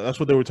 That's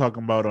what they were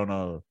talking about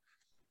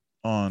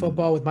on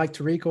Football with Mike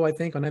Tirico, I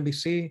think, on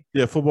NBC.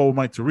 Yeah, Football with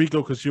Mike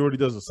Tirico, because she already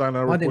does the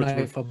silent Monday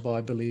Night Football,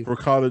 I believe. For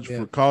college,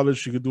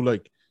 she could do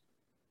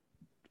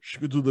she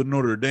could do the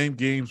Notre Dame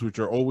games, which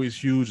are always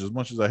huge. As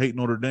much as I hate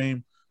Notre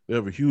Dame, they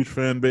have a huge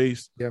fan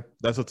base. Yeah,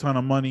 that's a ton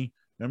of money.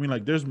 I mean,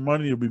 like, there's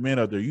money to be made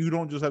out there. You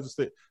don't just have to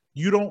stay.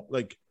 You don't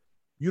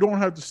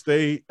have to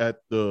stay at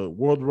the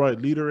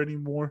worldwide leader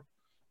anymore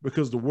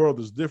because the world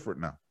is different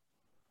now,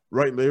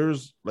 right?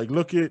 There's like,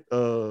 look at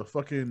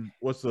fucking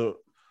what's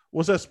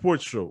that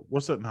sports show?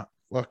 What's that? Not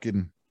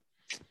fucking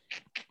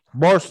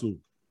Barstool,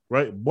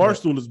 right?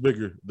 Barstool is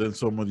bigger than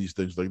some of these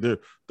things. Like, they're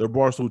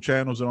Barstool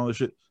channels and all this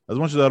shit. As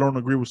much as I don't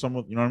agree with some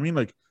of, you know what I mean?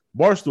 Like,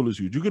 Barstool is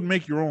huge. You can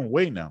make your own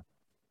way now.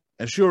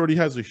 And she already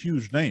has a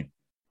huge name.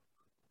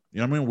 You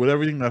know what I mean? With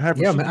everything that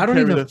happens. Yeah, man, I don't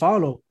even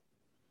follow.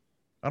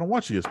 I don't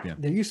watch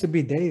ESPN. There used to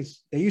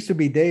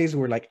be days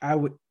where like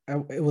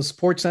it was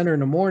Sports Center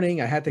in the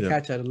morning. I had to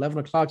catch at 11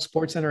 o'clock,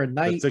 Sports Center at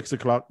night. At 6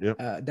 o'clock, yeah.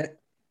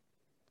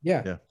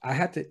 I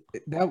had to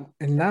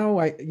and now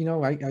I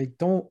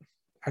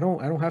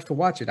don't have to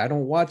watch it. I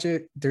don't watch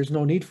it. There's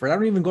no need for it. I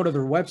don't even go to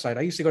their website.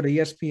 I used to go to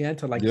ESPN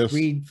to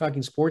read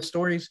fucking sports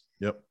stories.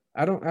 Yep.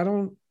 I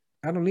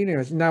don't need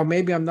it. Now,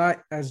 maybe I'm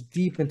not as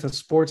deep into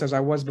sports as I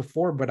was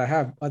before, but I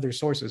have other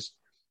sources.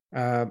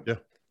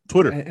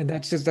 Twitter. And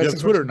that's just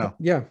Twitter now.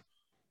 Yeah.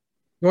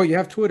 Well, you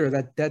have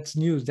Twitter. That's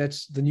news.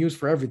 That's the news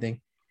for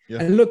everything. Yeah.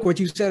 And look, what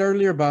you said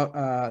earlier about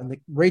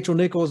Rachel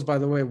Nichols, by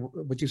the way,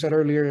 what you said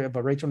earlier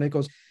about Rachel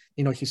Nichols,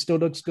 she still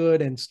looks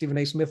good and Stephen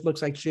A. Smith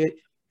looks like shit.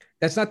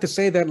 That's not to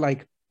say that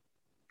like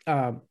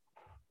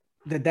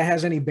that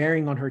has any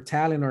bearing on her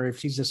talent or if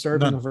she's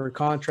deserving of her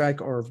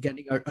contract or of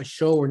getting a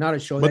show or not a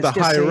show. But the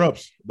higher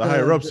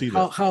ups see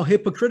how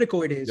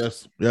hypocritical it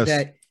is. Yes.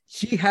 That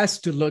she has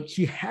to look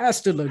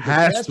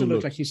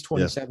like she's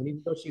 27,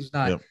 even though she's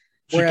not. Yep.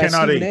 She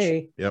cannot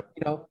age.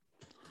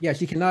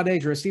 She cannot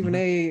age. Or Stephen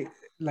A.,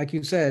 like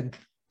you said,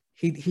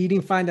 he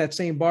didn't find that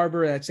same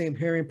barber, that same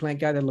hair implant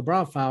guy that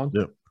LeBron found.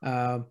 Yep.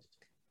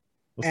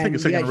 Let's take a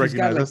second to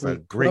recognize that's a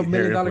great $12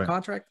 million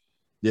contract.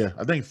 Yeah,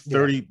 I think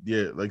 30.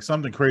 Yeah, like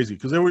something crazy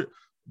because they were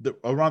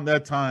around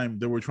that time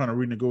they were trying to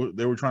renegotiate.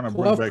 They were trying to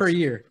bring 12 back per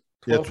year.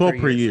 yeah 12 per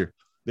 12 per year. year.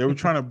 They were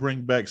trying to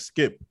bring back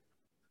Skip,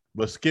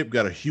 but Skip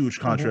got a huge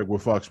contract Mm-hmm.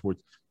 with Fox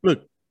Sports.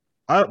 Look,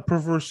 I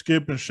prefer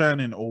Skip and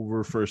Shannon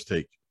over First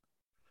Take.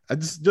 I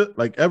just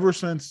like ever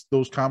since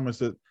those comments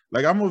that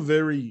like I'm a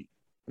very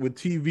with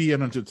TV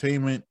and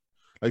entertainment,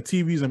 like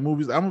TVs and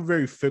movies. I'm a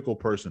very fickle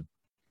person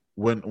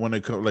when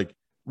it comes like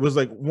was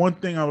like one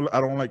thing I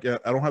don't like. I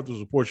don't have to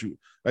support you.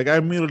 Like I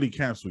immediately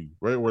cancel you,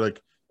 right? We're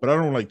like, but I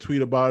don't like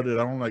tweet about it.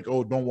 I don't like,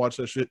 oh, don't watch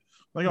that shit.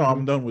 Like, oh, I'm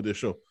Mm-hmm. done with this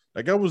show.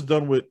 Like I was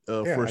done with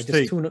Yeah, I First just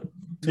Take. tune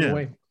Yeah,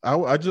 away. I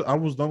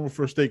was done with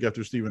First Take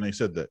after Stephen A.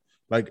 said that.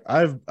 Like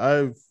I've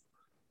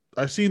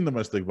seen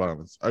domestic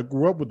violence. I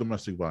grew up with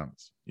domestic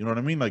violence. You know what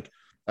I mean? Like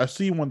I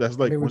see one that's I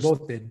like mean, we when,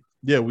 both did.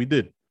 yeah, we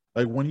did.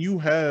 Like when you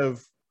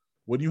have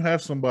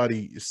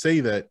somebody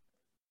say that,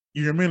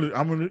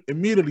 I'm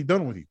immediately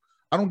done with you.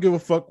 I don't give a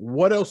fuck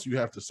what else you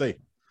have to say.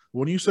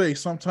 When you say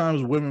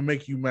sometimes women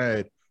make you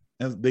mad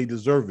and they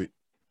deserve it,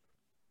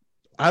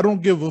 I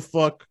don't give a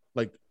fuck.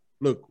 Like,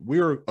 look,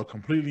 we're a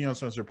completely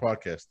uncensored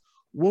podcast.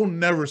 We'll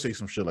never say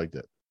some shit like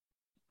that.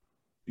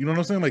 You know what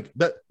I'm saying? Like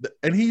that,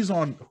 and he's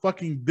on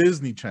fucking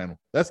Disney Channel.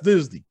 That's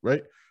Disney,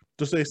 right?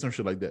 To say some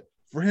shit like that.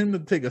 For him to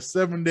take a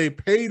 7-day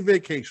paid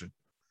vacation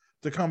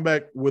to come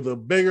back with a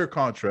bigger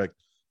contract,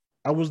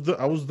 I was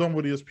done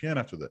with ESPN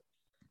after that.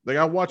 Like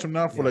I watch him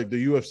now for like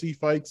the UFC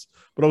fights,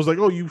 but I was like,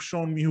 oh, you've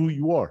shown me who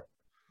you are.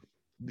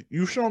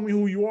 You've shown me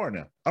who you are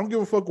now. I don't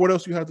give a fuck what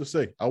else you have to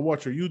say. I'll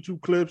watch your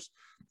YouTube clips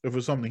if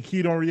it's something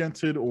heat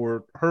oriented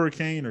or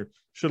hurricane or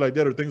shit like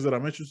that or things that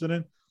I'm interested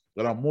in.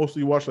 That I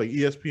mostly watch like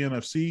ESPN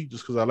FC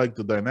just because I like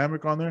the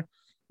dynamic on there.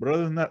 But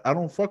other than that, I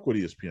don't fuck with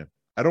ESPN.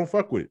 I don't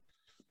fuck with it.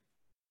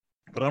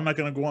 But I'm not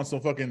gonna go on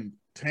some fucking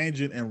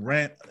tangent and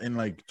rant and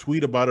like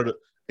tweet about it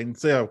and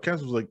say I've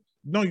canceled. Like,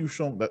 no, you've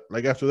shown that.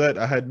 Like after that,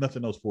 I had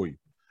nothing else for you.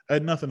 I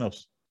had nothing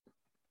else.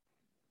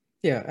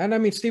 Yeah, and I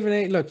mean Stephen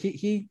A. Look,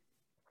 he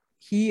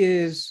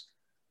is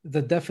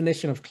the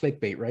definition of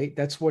clickbait, right?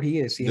 That's what he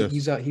is. Yes.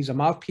 He's a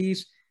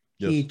mouthpiece.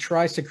 Yes. He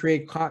tries to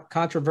create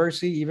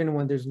controversy even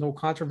when there's no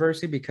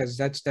controversy because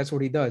that's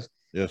what he does.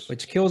 Yes.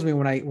 Which kills me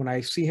when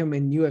I see him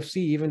in UFC,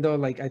 even though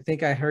like I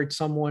think I heard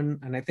someone,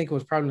 and I think it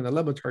was probably in the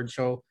Lebatard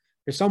show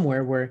or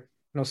somewhere where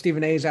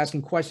Stephen A is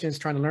asking questions,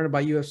 trying to learn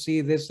about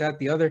UFC, this, that,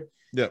 the other.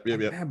 Yeah.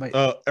 Ariel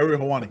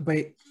Helwani.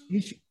 But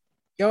you should,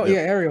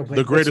 Ariel. But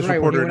the greatest right,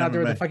 reporter when he went out in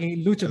there MMA. with the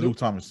fucking luchador, Luke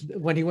Thomas.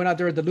 When he went out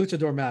there with the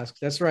luchador mask.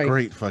 That's right.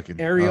 Great fucking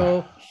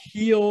Ariel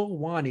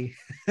Helwani.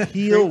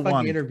 Heel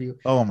fucking interview.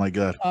 Oh my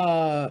god.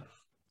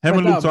 Him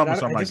and Luke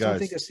Thomas are my I just guys. don't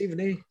think that Stephen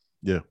A.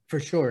 Yeah,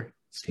 for sure.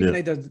 Stephen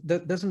A.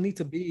 doesn't need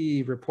to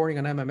be reporting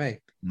on MMA.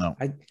 No,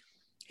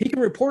 he can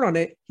report on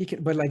it. He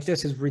can, but like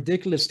this, his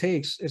ridiculous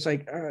takes. It's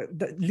like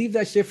leave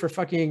that shit for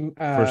fucking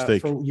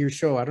for your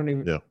show. I don't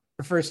even. Yeah.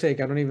 For First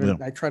Take, I don't even.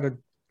 Yeah. I try to.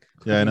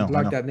 Yeah, I know.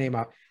 Block that name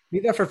out.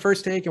 Leave that for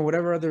First Take and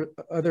whatever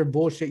other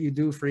bullshit you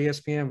do for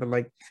ESPN. But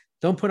like,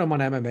 don't put them on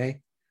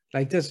MMA.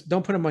 Like this,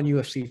 don't put them on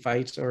UFC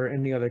fights or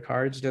any other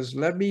cards. Just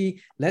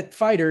let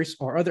fighters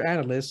or other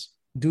analysts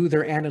do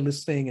their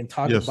analyst thing and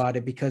talk about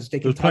it because they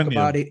can talk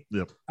about it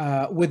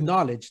with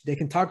knowledge. They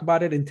can talk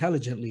about it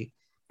intelligently.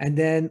 And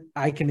then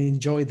I can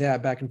enjoy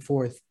that back and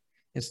forth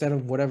instead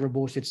of whatever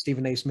bullshit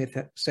Stephen A. Smith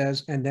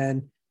says. And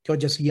then he'll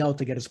just yell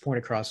to get his point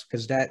across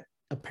because that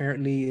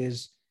apparently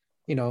is,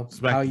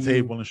 smack how the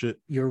table and shit.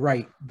 You're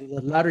right. The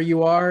louder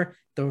you are,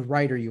 the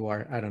righter you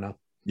are. I don't know.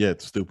 Yeah,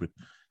 it's stupid.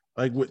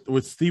 Like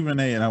with Stephen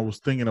A. and I was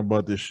thinking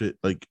about this shit.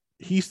 Like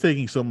he's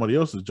taking somebody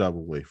else's job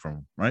away from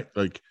him, right?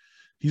 Like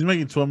he's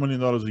making $12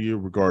 million a year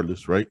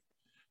regardless, right?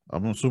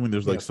 I'm assuming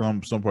there's like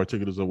some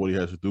particulars of what he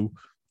has to do.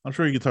 I'm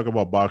sure he can talk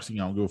about boxing.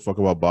 I don't give a fuck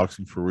about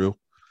boxing for real.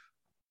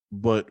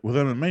 But with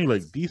MMA,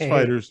 like these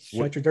fighters,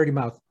 shut your dirty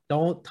mouth.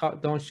 Don't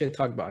shit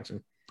talk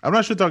boxing. I'm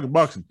not shit talking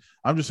boxing.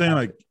 I'm just saying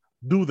like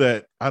do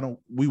that.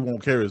 We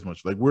won't care as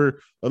much. Like we're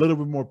a little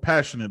bit more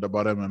passionate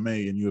about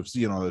MMA and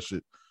UFC and all that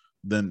shit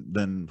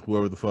than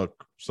whoever the fuck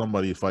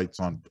somebody fights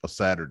on a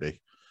Saturday.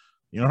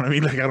 You know what I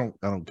mean? Like I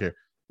don't care.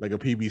 Like a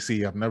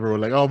PBC, I've never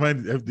like, oh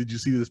man, did you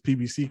see this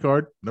PBC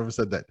card? Never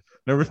said that.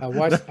 Never.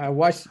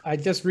 I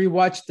just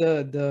rewatched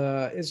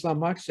the Islam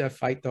Makhachev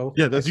fight though.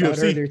 Yeah, that's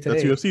UFC.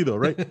 That's UFC though,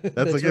 right?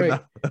 That's again.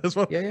 Right. That's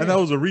what. Yeah. And that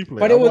was a replay.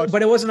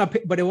 But it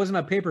wasn't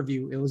a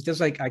pay-per-view. It was just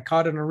like I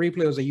caught it on a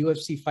replay. It was a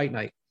UFC fight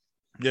night.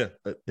 Yeah,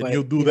 and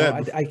you'll do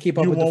that. I keep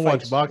up with the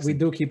fights. Boxing. We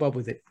do keep up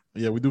with it.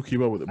 Yeah, we do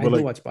keep up with it. But I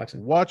do watch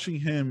boxing. Watching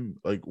him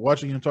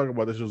talk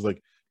about this was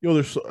like,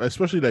 there's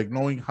especially like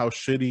knowing how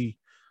shitty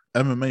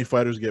MMA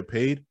fighters get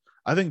paid.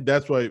 I think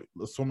that's why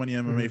so many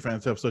MMA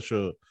fans have such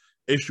a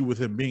issue with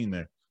him being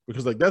there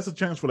because like that's a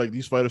chance for like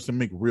these fighters to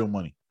make real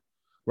money,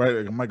 right?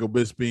 Like Michael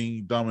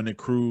Bisping, Dominic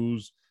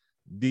Cruz,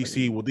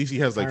 DC. Well, DC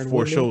has like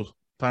 4 shows.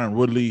 Tyron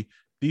Woodley.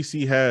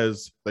 DC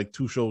has like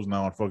 2 shows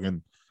now on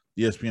fucking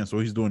ESPN, so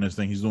he's doing his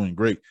thing. He's doing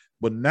great,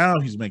 but now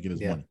he's making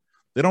his money.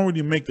 They don't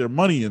really make their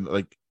money in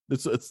like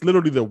it's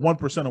literally the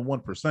 1% of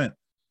 1%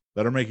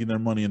 that are making their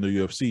money in the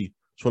UFC.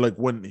 So like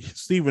when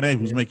Stephen A,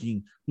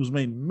 who's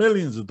made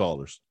millions of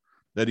dollars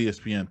at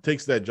ESPN,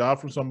 takes that job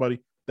from somebody,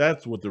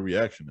 that's what the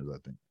reaction is, I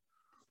think.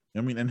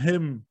 I mean, and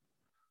him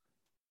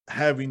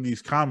having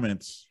these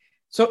comments.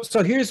 So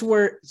here's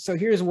where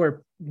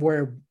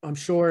I'm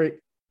sure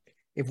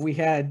if we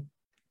had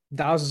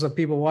thousands of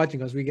people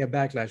watching us, we get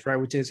backlash, right?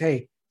 Which is,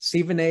 hey,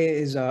 Stephen A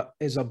is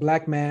a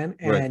black man,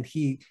 and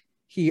he's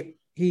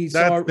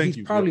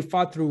probably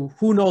fought through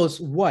who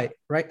knows what,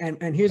 right?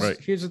 And here's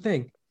the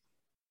thing,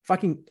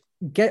 fucking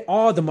get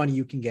all the money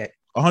you can get.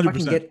 100%.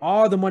 Fucking get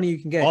all the money you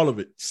can get. All of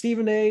it.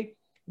 Stephen A,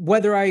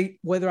 whether I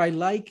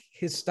like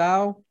his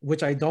style,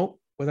 which I don't,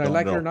 whether I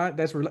like it or not,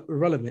 that's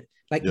irrelevant.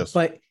 Like, yes.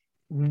 But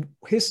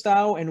his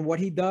style and what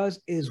he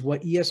does is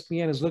what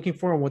ESPN is looking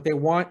for and what they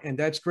want, and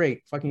that's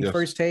great. Fucking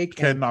First Take,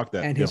 can't knock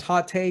that. And his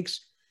hot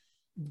takes,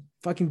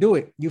 fucking do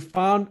it. You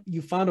found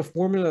a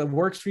formula that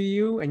works for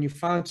you, and you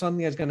found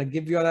something that's gonna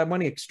give you all that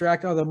money.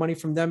 Extract all the money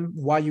from them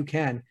while you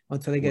can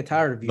until they get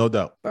tired of you. No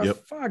doubt.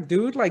 But fuck,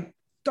 dude, like,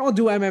 don't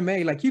do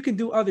MMA. Like, you can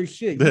do other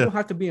shit. You don't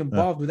have to be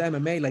involved with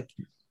MMA. Like,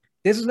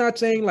 this is not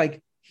saying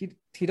like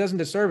he doesn't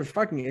deserve it.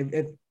 Fucking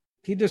if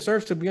he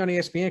deserves to be on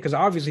ESPN because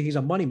obviously he's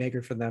a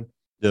moneymaker for them.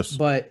 Yes.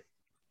 But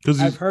because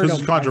he's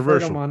controversial. I've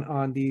heard him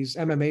on these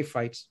MMA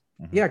fights.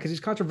 Mm-hmm. Yeah, because he's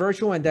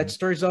controversial, and that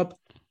stirs up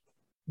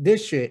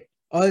this shit.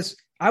 I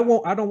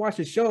don't watch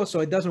the show, so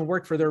it doesn't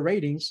work for their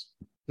ratings.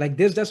 Like,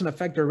 this doesn't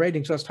affect their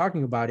ratings. So I was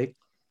talking about it.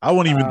 I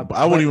wouldn't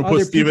even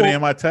put Stephen A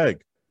in my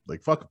tag.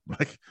 Like, fuck.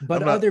 Like,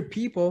 but other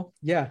people,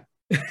 yeah.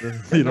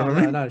 You know what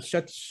I mean?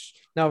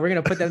 No, we're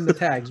gonna put that in the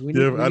tags. We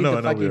need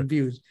the fucking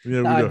views.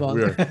 Yeah, we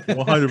are.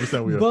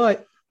 100% we are.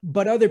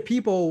 But other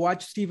people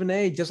watch Stephen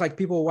A just like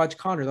people watch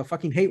Conor. They'll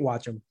fucking hate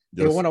watch him.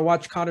 Yes. They want to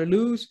watch Conor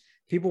lose.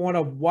 People want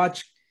to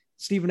watch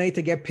Stephen A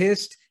to get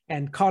pissed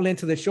and call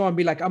into the show and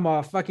be like, I'm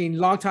a fucking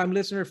long-time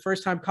listener,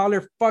 first-time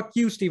caller. Fuck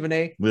you, Stephen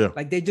A. Yeah.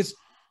 Like,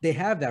 they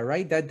have that,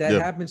 right? That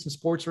happens in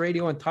sports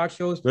radio and talk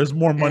shows. There's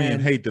more money in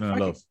hate than in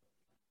love.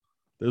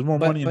 There's more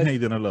money in hate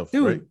than in love.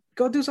 Dude, right?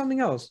 Go do something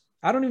else.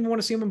 I don't even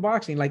want to see him in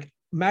boxing. Like,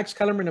 Max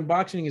Kellerman in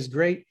boxing is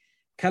great.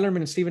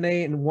 Kellerman and Stephen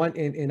A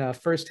in a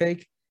First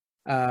Take.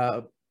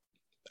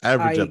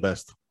 Average at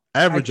best.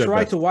 I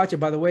tried to watch it,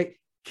 by the way.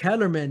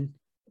 Kellerman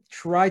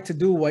tried to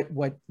do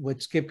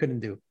what Skip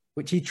couldn't do,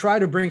 which he tried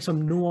to bring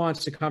some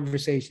nuance to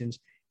conversations.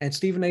 And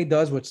Stephen A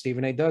does what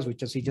Stephen A does,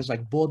 which is he just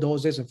like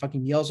bulldozes and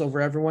fucking yells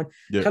over everyone.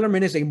 Yeah.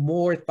 Kellerman is a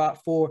more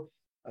thoughtful,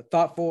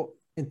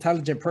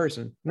 intelligent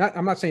person.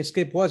 I'm not saying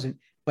Skip wasn't,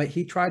 but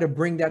he tried to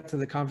bring that to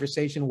the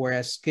conversation,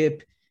 whereas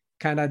Skip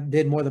kind of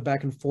did more of the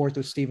back and forth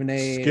with Stephen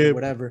A and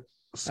whatever.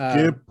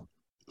 Stephen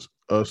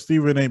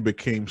A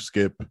became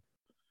Skip.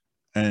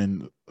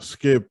 And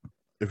Skip,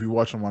 if you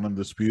watch him on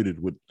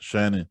Undisputed with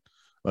Shannon,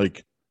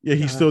 like, yeah,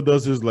 he still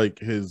does his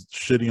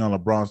shitting on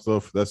LeBron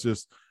stuff. That's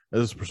his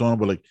persona,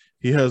 but like,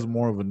 he has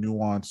more of a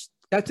nuanced.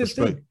 That's his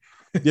thing.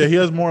 Yeah, he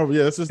has more of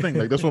that's his thing.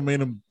 Like, that's what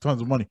made him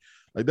tons of money.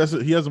 Like,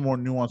 he has a more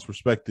nuanced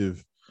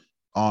perspective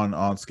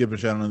on Skip and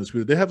Shannon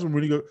Undisputed. They have some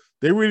really good.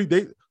 They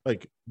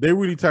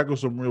really tackle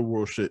some real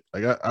world shit.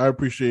 Like, I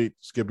appreciate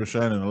Skip and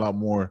Shannon a lot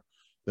more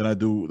than I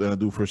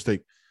do First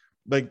Take.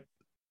 Like,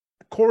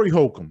 Corey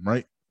Holcomb,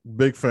 right?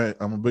 Big fan.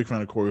 I'm a big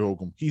fan of Corey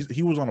Holcomb.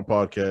 He was on a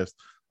podcast.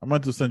 I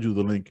meant to send you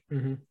the link.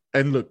 Mm-hmm.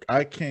 And look,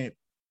 I can't.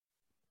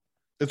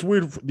 It's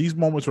weird. These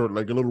moments are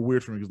like a little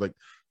weird for me because like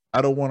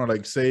I don't want to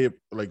like say it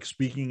like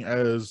speaking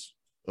as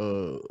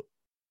a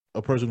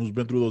person who's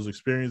been through those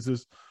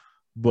experiences,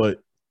 but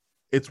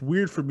it's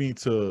weird for me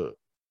to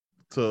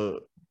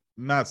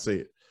not say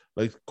it.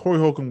 Like, Corey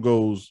Holcomb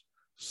goes,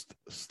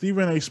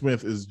 Stephen A.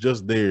 Smith is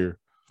just there,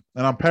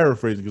 and I'm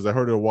paraphrasing because I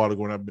heard it a while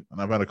ago and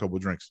I've had a couple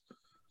of drinks.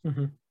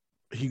 Mm-hmm.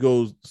 He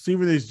goes,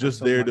 Stephen A. is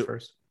just there to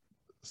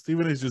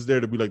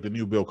be like the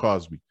new Bill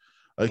Cosby.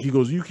 Like, he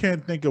goes, you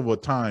can't think of a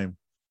time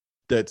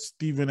that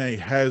Stephen A.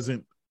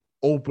 hasn't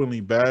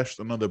openly bashed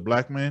another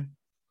black man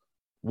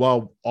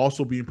while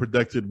also being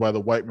protected by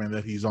the white man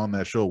that he's on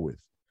that show with.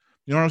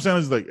 You know what I'm saying?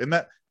 It's like, and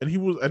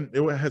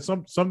it had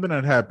something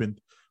that happened,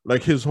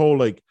 like his whole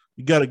like,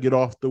 you got to get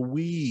off the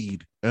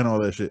weed and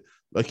all that shit.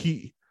 Like,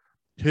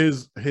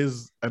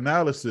 his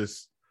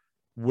analysis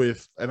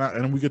with,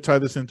 and we could tie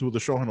this into the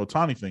Shohei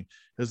Ohtani thing.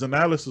 His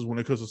analysis when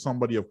it comes to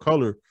somebody of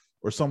color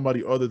or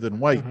somebody other than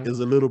white is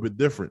a little bit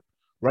different,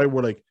 right?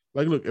 Where like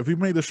look, if he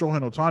made the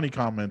Shohei Ohtani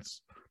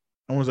comments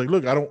and was like,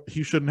 look,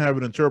 he shouldn't have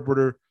an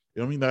interpreter.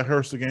 You know what I mean? That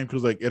hurts the game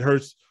because like it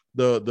hurts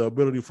the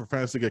ability for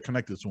fans to get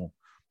connected to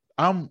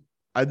him.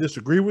 I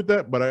disagree with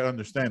that, but I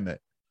understand that.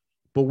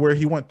 But where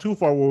he went too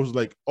far, where it was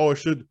like, oh,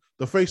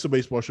 the face of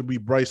baseball should be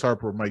Bryce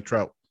Harper or Mike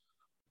Trout.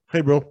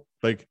 Hey, bro,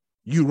 like,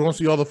 you don't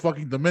see all the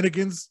fucking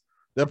Dominicans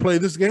that play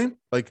this game?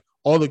 Like,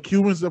 all the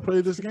Cubans that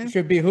play this game?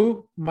 Should be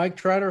who? Mike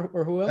Trout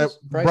or who else?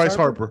 Bryce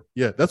Harper.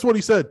 Yeah, that's what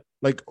he said.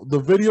 Like, the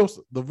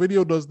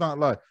video does not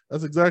lie.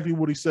 That's exactly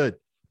what he said.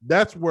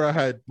 That's where I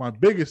had my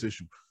biggest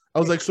issue. I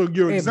was like, so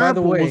your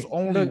example was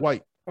only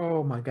white.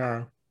 Oh, my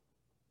God.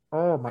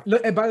 Oh, my.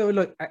 Look, and by the way,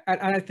 look,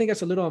 I think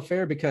that's a little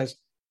unfair because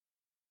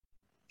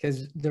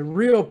because the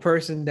real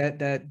person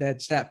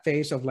that's that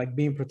face of like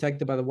being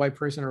protected by the white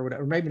person or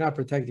whatever, or maybe not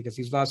protected because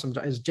he's lost some,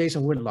 is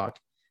Jason Whitlock.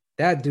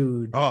 That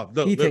dude,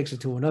 he takes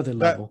it to another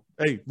level.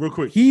 Hey, real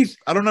quick, he's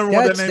I don't ever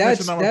want that name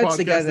mentioned on my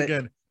podcast that,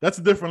 again. That's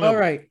a different level.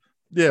 All right,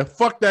 yeah,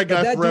 fuck that guy.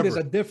 But that forever. dude is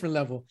a different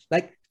level.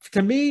 Like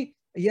to me,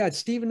 yeah,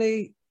 Stephen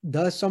A.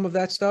 does some of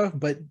that stuff,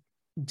 but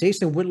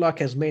Jason Whitlock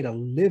has made a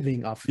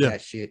living off of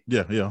that shit.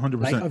 Yeah, 100%.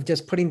 Like of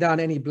just putting down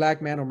any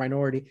black man or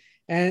minority.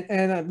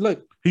 And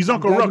look, he's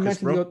Uncle Ruckus,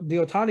 bro. The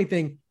Ohtani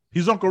thing.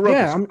 He's Uncle Ruckus.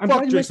 Yeah, I'm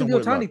glad you mentioned the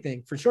Ohtani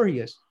thing. For sure, he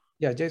is.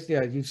 Yeah,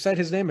 you said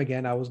his name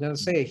again. I was gonna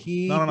say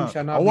he no.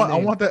 shall not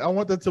I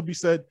want that to be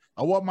said.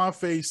 I want my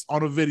face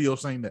on a video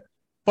saying that.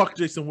 Fuck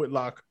Jason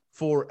Whitlock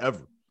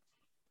forever.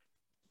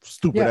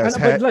 Stupid ass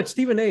hat. But look,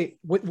 Stephen A.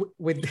 with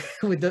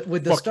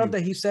the stuff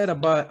that he said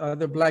about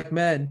other black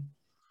men,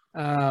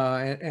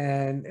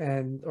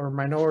 and or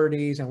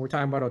minorities, and we're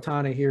talking about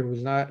Ohtani here,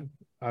 who's not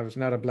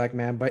a black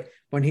man, but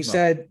when he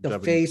said the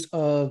Japanese face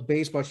of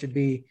baseball should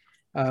be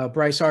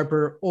Bryce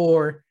Harper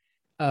or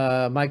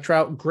Mike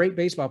Trout, great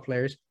baseball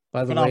players,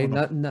 by the way,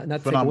 not to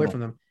take away from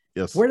them.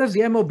 Yes. Where does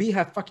the MLB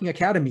have fucking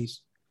academies?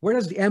 Where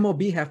does the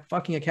MLB have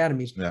fucking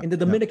academies? In the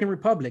Dominican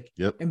Republic,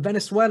 in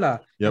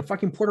Venezuela, in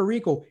fucking Puerto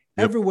Rico,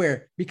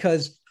 everywhere.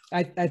 Because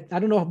I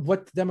don't know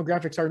what the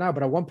demographics are now,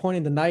 but at one point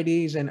in the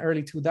 90s and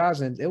early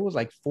 2000s, it was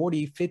like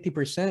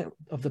 40-50%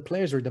 of the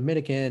players were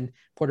Dominican,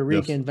 Puerto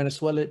Rican,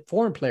 Venezuelan,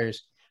 foreign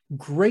players,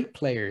 great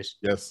players.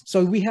 Yes.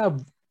 So we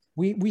have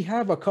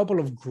a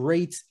couple of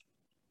great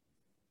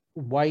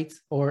white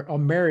or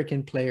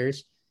American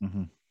players.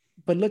 Mm-hmm.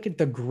 But look at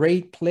the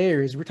great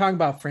players. We're talking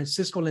about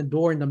Francisco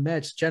Lindor in the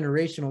Mets,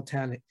 generational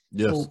talent.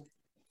 Yes. Who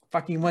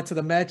fucking went to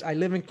the Mets. I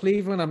live in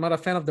Cleveland. I'm not a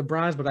fan of the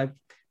Browns, but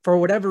for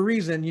whatever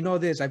reason, you know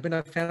this, I've been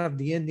a fan of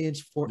the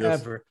Indians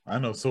forever. Yes. I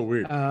know, so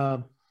weird.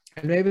 And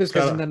maybe it's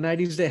because in the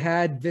 90s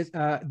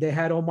they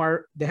had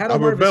Omar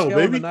Albert Bell,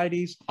 baby. In the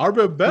 90s.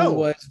 Albert Bell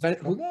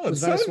who was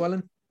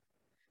Venezuelan.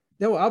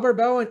 No, Albert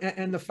Bell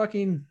and the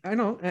fucking, I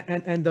know,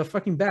 and the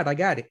fucking bat. I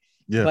got it.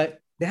 Yeah. But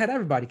they had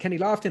everybody. Kenny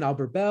Lofton,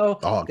 Albert Bell.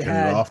 Oh,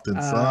 Kenny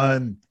Lofton,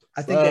 son.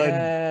 I think they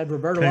had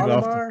Roberto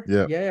Alomar.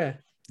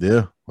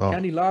 Yeah. Wow.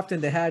 Kenny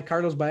Lofton. They had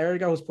Carlos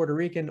Baerga, who's Puerto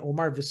Rican.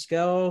 Omar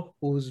Vizquel,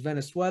 who's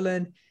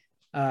Venezuelan.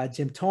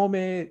 Jim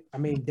Thome. I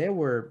mean, they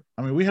were.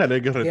 I mean, we had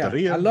Edgar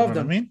Renteria. I love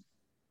them. I mean,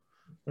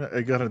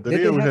 Edgar Renteria.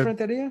 Did they have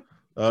Renteria?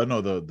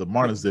 No, the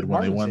Marlins did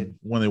when they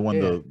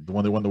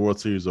won the World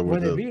Series over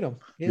when they beat them.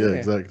 Yeah,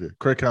 exactly.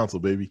 Craig Counsell,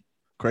 baby.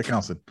 Craig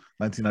Counsell,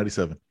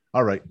 1997.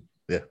 All right.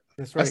 Yeah.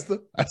 That's right.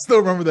 I still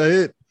remember that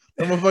hit.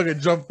 That motherfucker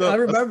jumped up. I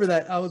remember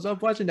that. I was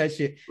up watching that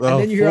shit.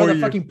 And then you hear all the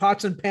fucking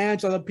pots and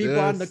pans, all the people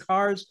on the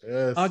cars,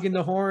 honking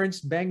the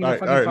horns, banging the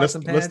fucking pots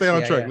and pans. Let's stay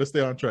on track. Let's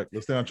stay on track.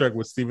 Let's stay on track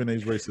with Stephen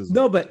A's racism.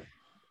 No, but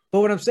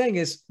what I'm saying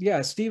is,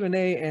 Stephen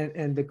A.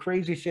 and the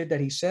crazy shit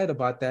that he said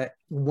about that,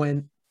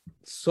 when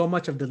so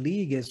much of the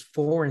league is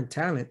foreign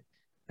talent.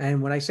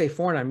 And when I say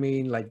foreign, I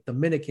mean like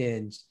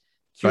Dominicans,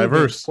 Cubans,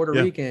 diverse, Puerto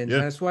Ricans,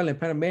 Venezuelan,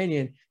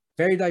 Panamanian,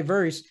 very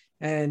diverse.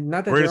 And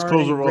not that greatest there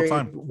aren't closer of all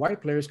time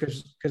white players,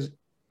 because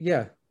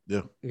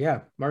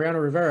Mariano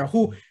Rivera,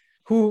 who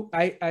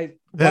I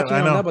watching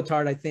on Le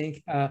Batard, I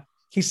think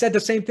he said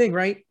the same thing,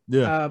 right?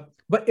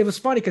 But it was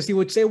funny because he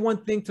would say one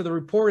thing to the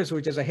reporters,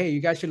 which is like, hey, you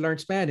guys should learn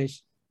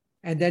Spanish.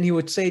 And then he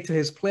would say to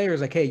his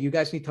players, like, hey, you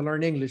guys need to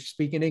learn English,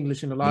 speak in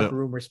English in the locker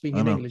room or speak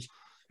in English.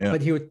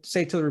 But he would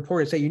say to the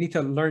reporters, say, you need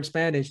to learn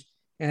Spanish.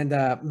 And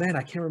man,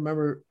 I can't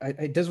remember.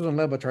 This was on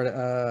Le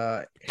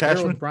Batard.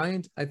 Harold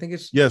Bryant, I think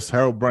it's. Yes,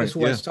 Harold Bryant.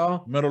 Who I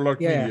saw. Meadowlark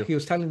Media. He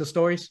was telling the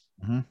stories.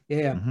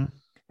 Mm-hmm.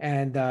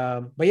 And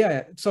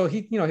but so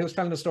he was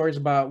telling the stories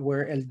about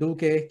where El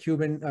Duque,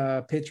 Cuban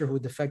pitcher who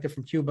defected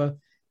from Cuba,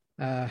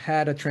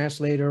 had a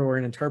translator or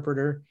an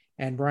interpreter,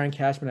 and Brian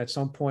Cashman at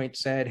some point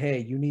said, "Hey,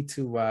 you need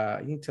to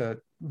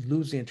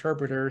lose the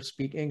interpreter,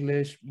 speak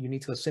English. You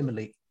need to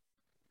assimilate."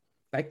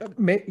 Like,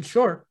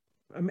 sure.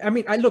 I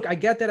mean, I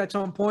get that at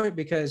some point,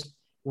 because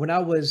when I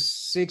was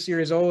 6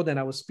 years old and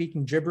I was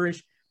speaking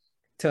gibberish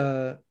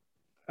to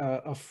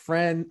a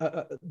friend,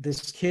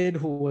 this kid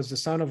who was the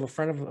son of a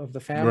friend of the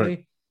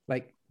family,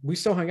 like we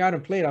still hung out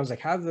and played. I was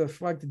like, how the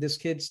fuck did this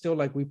kid still,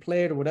 like, we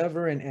played or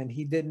whatever, and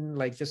he didn't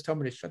like just tell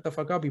me to shut the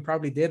fuck up. He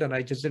probably did, and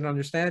I just didn't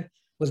understand. It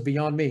was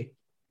beyond me.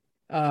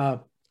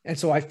 And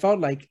so I felt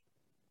like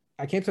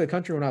I came to the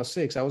country when I was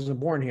 6. I wasn't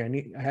born here.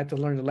 I had to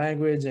learn the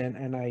language,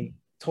 and I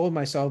told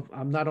myself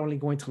I'm not only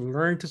going to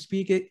learn to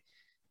speak it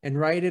and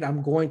write it,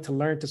 I'm going to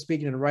learn to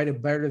speak it and write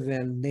it better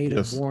than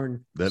native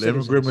born. That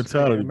immigrant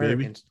mentality,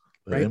 baby.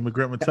 That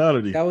immigrant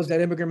mentality. That was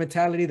that immigrant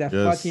mentality, that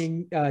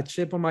fucking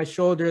chip on my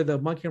shoulder, the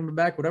monkey on my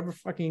back, whatever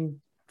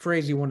fucking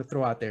phrase you want to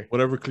throw out there.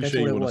 Whatever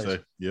cliche you want to say.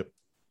 Yep.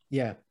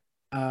 Yeah.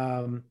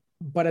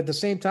 But at the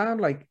same time,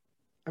 like,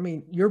 I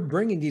mean, you're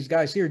bringing these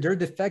guys here, they're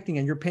defecting,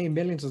 and you're paying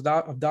millions of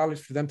dollars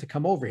for them to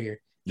come over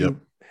here. Yep.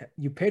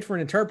 You paid for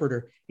an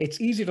interpreter. It's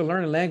easy to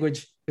learn a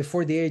language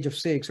before the age of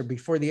 6 or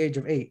before the age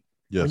of 8.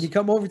 Yes. When you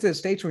come over to the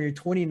States when you're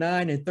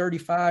 29 and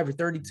 35 or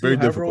 32,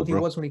 however old he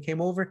was when he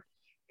came over,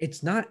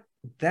 it's not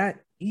that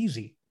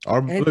easy. And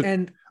our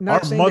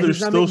not saying that mothers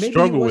he's not still maybe he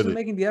struggle with wasn't it.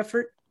 making the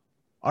effort.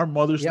 Our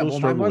mothers Yeah, still well, my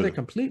struggle with mother it.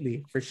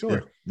 completely for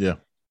sure. Yeah.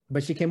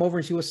 But she came over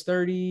and she was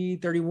 30,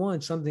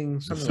 31, something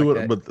See like what,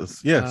 that. but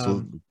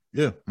so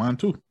yeah, mine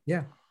too.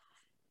 Yeah.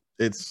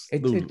 It's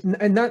It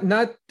and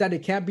not that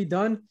it can't be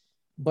done,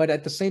 but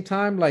at the same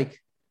time, like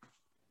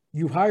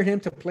you hired him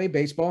to play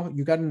baseball,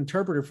 you got an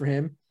interpreter for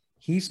him.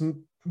 He's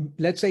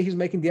let's say he's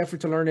making the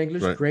effort to learn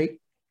English, right. Great.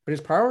 But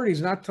his priority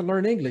is not to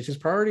learn English. His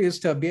priority is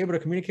to be able to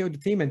communicate with the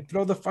team and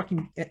throw the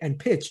fucking and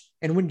pitch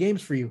and win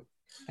games for you.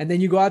 And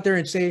then you go out there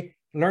and say,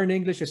 learn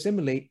English,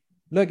 assimilate.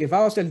 Look, if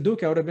I was El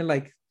Duque, I would have been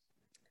like,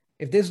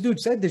 if this dude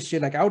said this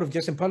shit, like I would have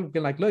just in public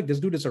been like, look, this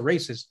dude is a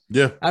racist.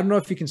 Yeah. I don't know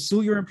if you can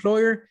sue your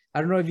employer.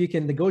 I don't know if you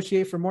can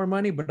negotiate for more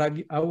money, but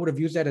I would have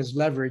used that as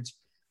leverage.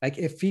 Like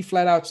if he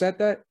flat out said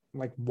that,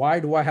 like, why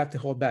do I have to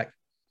hold back?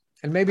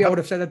 And maybe I would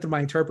have said that to my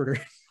interpreter.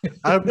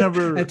 I've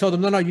never and told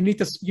him, no, you need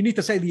to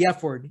say the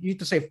F word. You need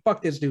to say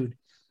fuck this dude.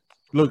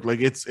 Look,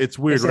 like it's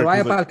weird,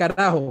 right? Like,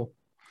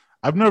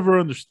 I've never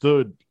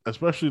understood,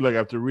 especially like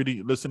after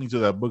listening to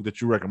that book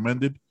that you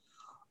recommended.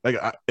 Like,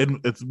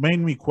 it's made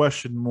me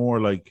question more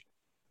like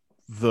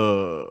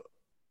the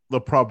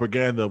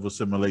propaganda of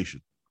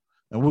assimilation,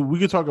 and we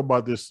could talk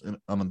about this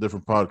on a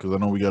different pod because I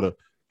know we gotta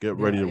get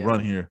ready to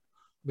run here.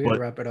 We gotta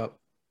wrap it up.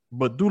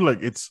 But dude,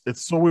 like it's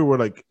so weird. Where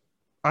like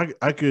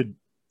I could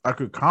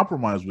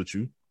compromise with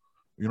you.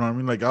 You know what I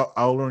mean? Like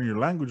I'll learn your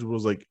language. But it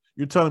was like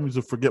you're telling me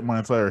to forget my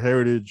entire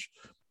heritage,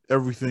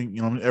 everything.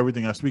 You know what I mean?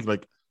 Everything I speak.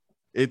 Like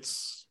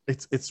it's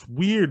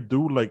weird,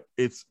 dude. Like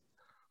it's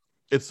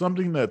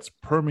something that's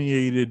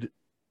permeated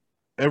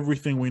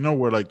everything we know.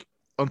 Where like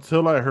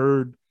until I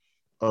heard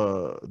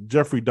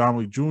Jeffrey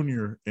Dahmer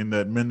Jr. in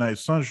that Midnight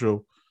Sun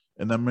show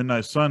and that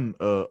Midnight Sun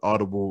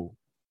audible,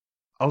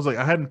 I was like,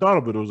 I hadn't thought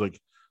of it. It was like,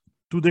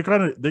 dude,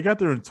 they got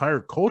their entire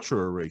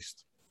culture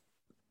erased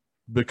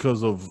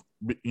because of,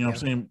 you know what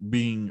I'm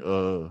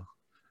saying,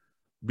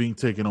 being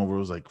taken over. It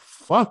was like,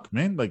 fuck,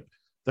 man, like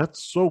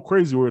that's so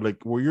crazy.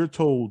 Where you're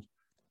told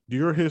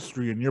your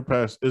history and your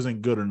past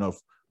isn't good enough.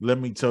 Let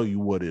me tell you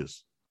what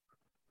is.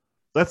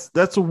 That's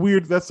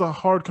a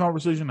hard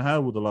conversation to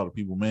have with a lot of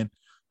people, man.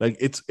 Like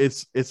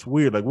it's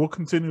weird. Like we'll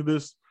continue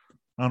this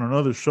on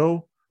another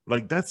show.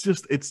 Like that's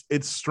just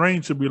it's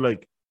strange to be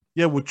like,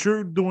 yeah, what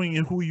you're doing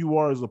and who you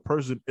are as a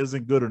person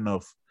isn't good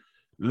enough.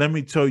 Let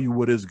me tell you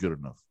what is good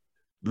enough.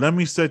 Let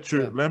me set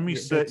your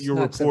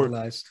report.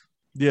 Civilized.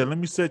 Yeah, let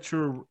me set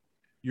your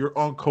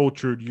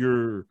uncultured,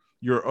 your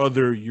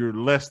other, your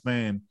less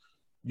than.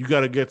 You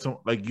got to get some,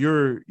 like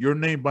your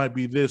name might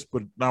be this,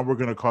 but now we're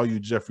gonna call you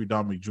Jeffrey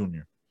Dahmer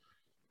Jr.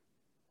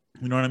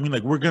 You know what I mean?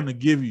 Like we're gonna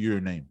give you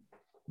your name.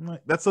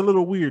 Like, that's a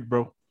little weird,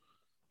 bro.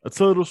 That's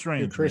a little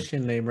strange. Your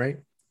Christian name, right?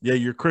 Yeah,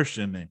 your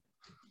Christian name.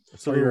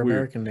 Or your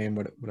American name,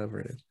 whatever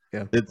it is.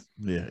 Yeah.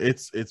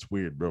 It's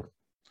weird, bro.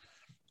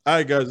 All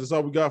right, guys, that's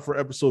all we got for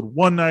episode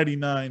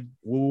 199.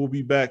 We will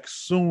be back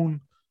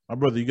soon. My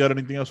brother, you got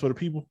anything else for the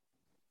people?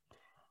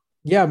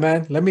 Yeah,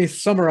 man. Let me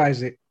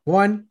summarize it.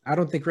 One, I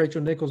don't think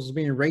Rachel Nichols was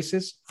being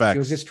racist. Facts. She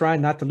was just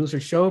trying not to lose her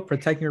show,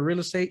 protecting her real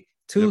estate.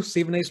 Two,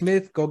 Stephen A.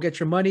 Smith, go get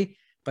your money.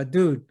 But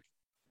dude,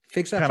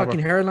 fix that fucking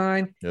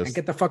hairline and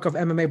get the fuck off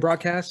MMA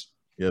broadcast.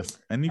 Yes.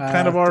 And you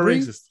kind of are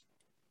racist.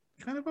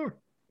 Kind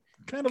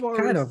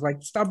of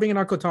like stop being an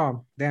Uncle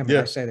Tom. Damn it,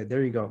 I said it.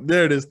 There you go.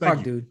 There it is. Thank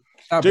you, dude.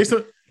 Stop Jason.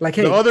 It. Like,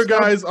 hey, the other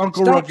guys,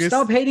 Uncle Ruckus.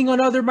 Stop hating on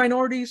other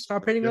minorities.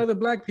 Stop hating on other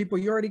black people.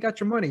 You already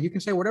got your money. You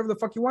can say whatever the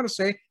fuck you want to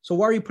say. So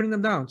why are you putting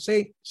them down?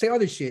 Say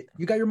other shit.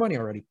 You got your money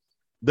already.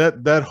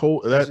 That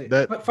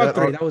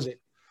was it.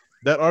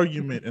 That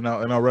argument, and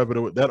I'll wrap it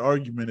up. That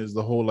argument is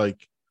the whole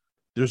like,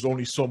 there's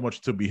only so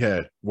much to be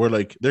had. Where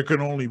like there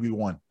can only be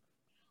one,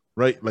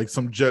 right? Like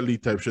some Jet Li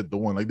type shit. The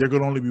one like there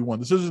can only be one.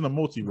 This isn't a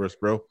multiverse,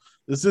 bro.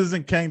 This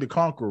isn't Kang the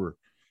Conqueror.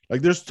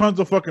 Like there's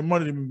tons of fucking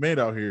money to be made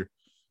out here,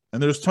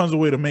 and there's tons of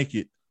way to make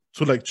it.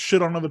 So like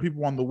shit on other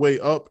people on the way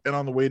up and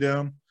on the way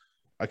down,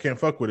 I can't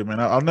fuck with it, man.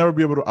 I'll never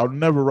be able to. I'll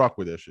never rock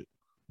with that shit.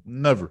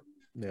 Never,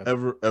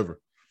 ever. All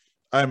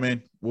right,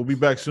 man. We'll be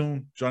back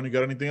soon. John, you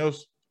got anything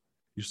else?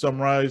 You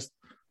summarized.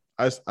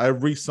 I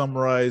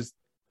re-summarized.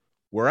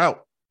 We're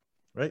out,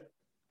 right?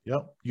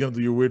 Yep. You gonna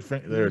do your weird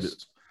thing? There it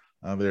is.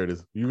 There it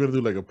is. You're gonna do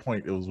like a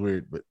point. It was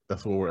weird, but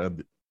that's what we're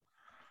ending.